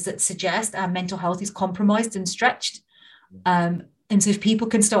indicators that suggest our mental health is compromised and stretched. And so if people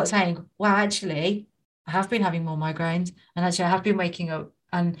can start saying, well, actually, I have been having more migraines, and actually I have been waking up,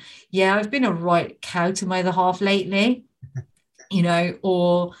 and yeah, I've been a right cow to my other half lately, you know,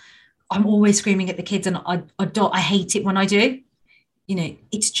 or I'm always screaming at the kids and I hate it when I do. You know,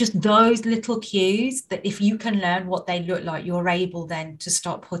 it's just those little cues that if you can learn what they look like, you're able then to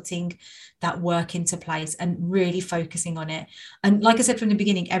start putting that work into place and really focusing on it. And like I said from the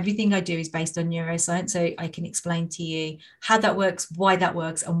beginning, everything I do is based on neuroscience. So I can explain to you how that works, why that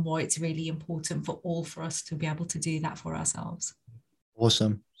works, and why it's really important for us to be able to do that for ourselves.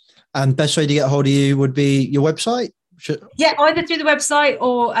 Awesome. And best way to get a hold of you would be your website? Yeah, either through the website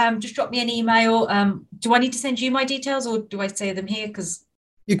or just drop me an email. Do I need to send you my details, or do I say them here? Because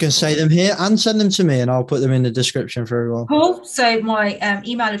you can say them here and send them to me, and I'll put them in the description for everyone. Cool. So my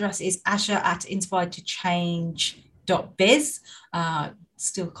email address is asha@inspiredtochange.biz.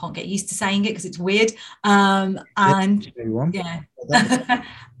 Still can't get used to saying it because it's weird. And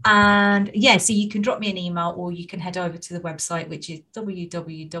so you can drop me an email, or you can head over to the website, which is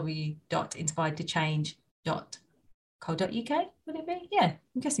www.inspiredtochange.co.uk. Would it be? Yeah,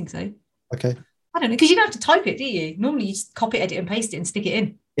 I'm guessing so. Okay. I don't know, because you don't have to type it, do you? Normally you just copy, edit and paste it and stick it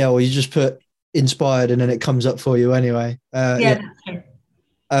in. Yeah, well, you just put inspired and then it comes up for you anyway. That's true.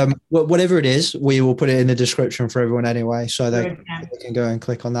 Whatever it is, we will put it in the description for everyone anyway, so they can go and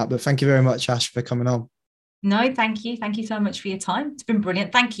click on that. But thank you very much, Ash, for coming on. No, thank you. Thank you so much for your time. It's been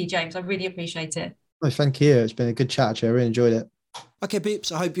brilliant. Thank you, James. I really appreciate it. Oh, thank you. It's been a good chat, actually. I really enjoyed it. Okay,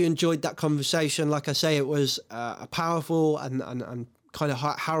 peeps, I hope you enjoyed that conversation. Like I say, it was a powerful and kind of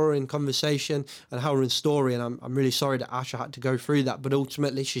harrowing conversation and harrowing story, and I'm really sorry that Asha had to go through that, but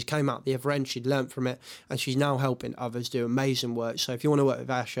ultimately she came out the other end, she'd learnt from it, and she's now helping others do amazing work. So if you want to work with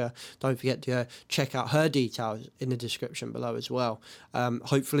Asha, don't forget to check out her details in the description below as well.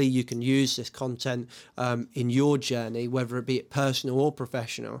 Hopefully you can use this content in your journey, whether it be personal or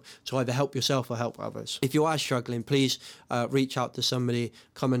professional, to either help yourself or help others. If you are struggling, please reach out to somebody,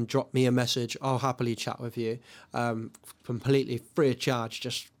 come and drop me a message. I'll happily chat with you completely free of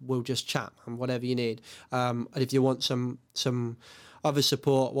charge. We'll just chat and whatever you need. And if you want some other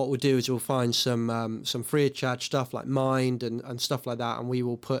support, what we'll do is we'll find some free of charge stuff like Mind and stuff like that, and we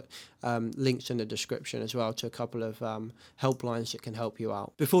will put links in the description as well to a couple of helplines that can help you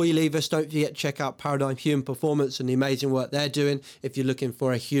out. Before you leave us, don't forget to check out Paradigm Human Performance and the amazing work they're doing if you're looking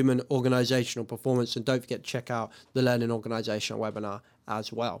for a human organizational performance, and don't forget to check out the Learning Organizational webinar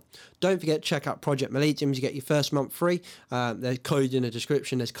as well. Don't forget to check out Project Millennium to get your first month free. There's codes in the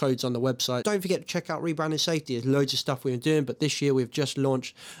description, there's codes on the website. Don't forget to check out Rebranding Safety. There's loads of stuff we've been doing, but this year we've just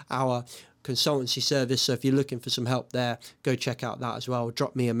launched our consultancy service, so if you're looking for some help there, go check out that as well.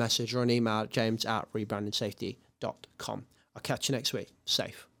 Drop me a message or an email at james@rebrandingsafety.com. I'll catch you next week.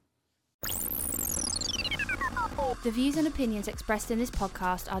 Safe. The views and opinions expressed in this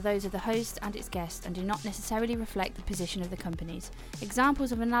podcast are those of the host and its guests and do not necessarily reflect the position of the companies.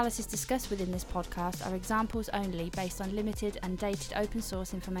 Examples of analysis discussed within this podcast are examples only based on limited and dated open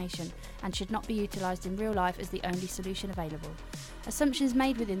source information and should not be utilised in real life as the only solution available. Assumptions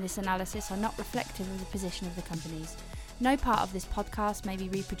made within this analysis are not reflective of the position of the companies. No part of this podcast may be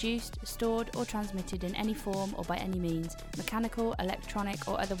reproduced, stored, or transmitted in any form or by any means, mechanical, electronic,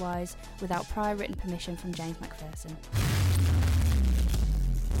 or otherwise, without prior written permission from James McPherson.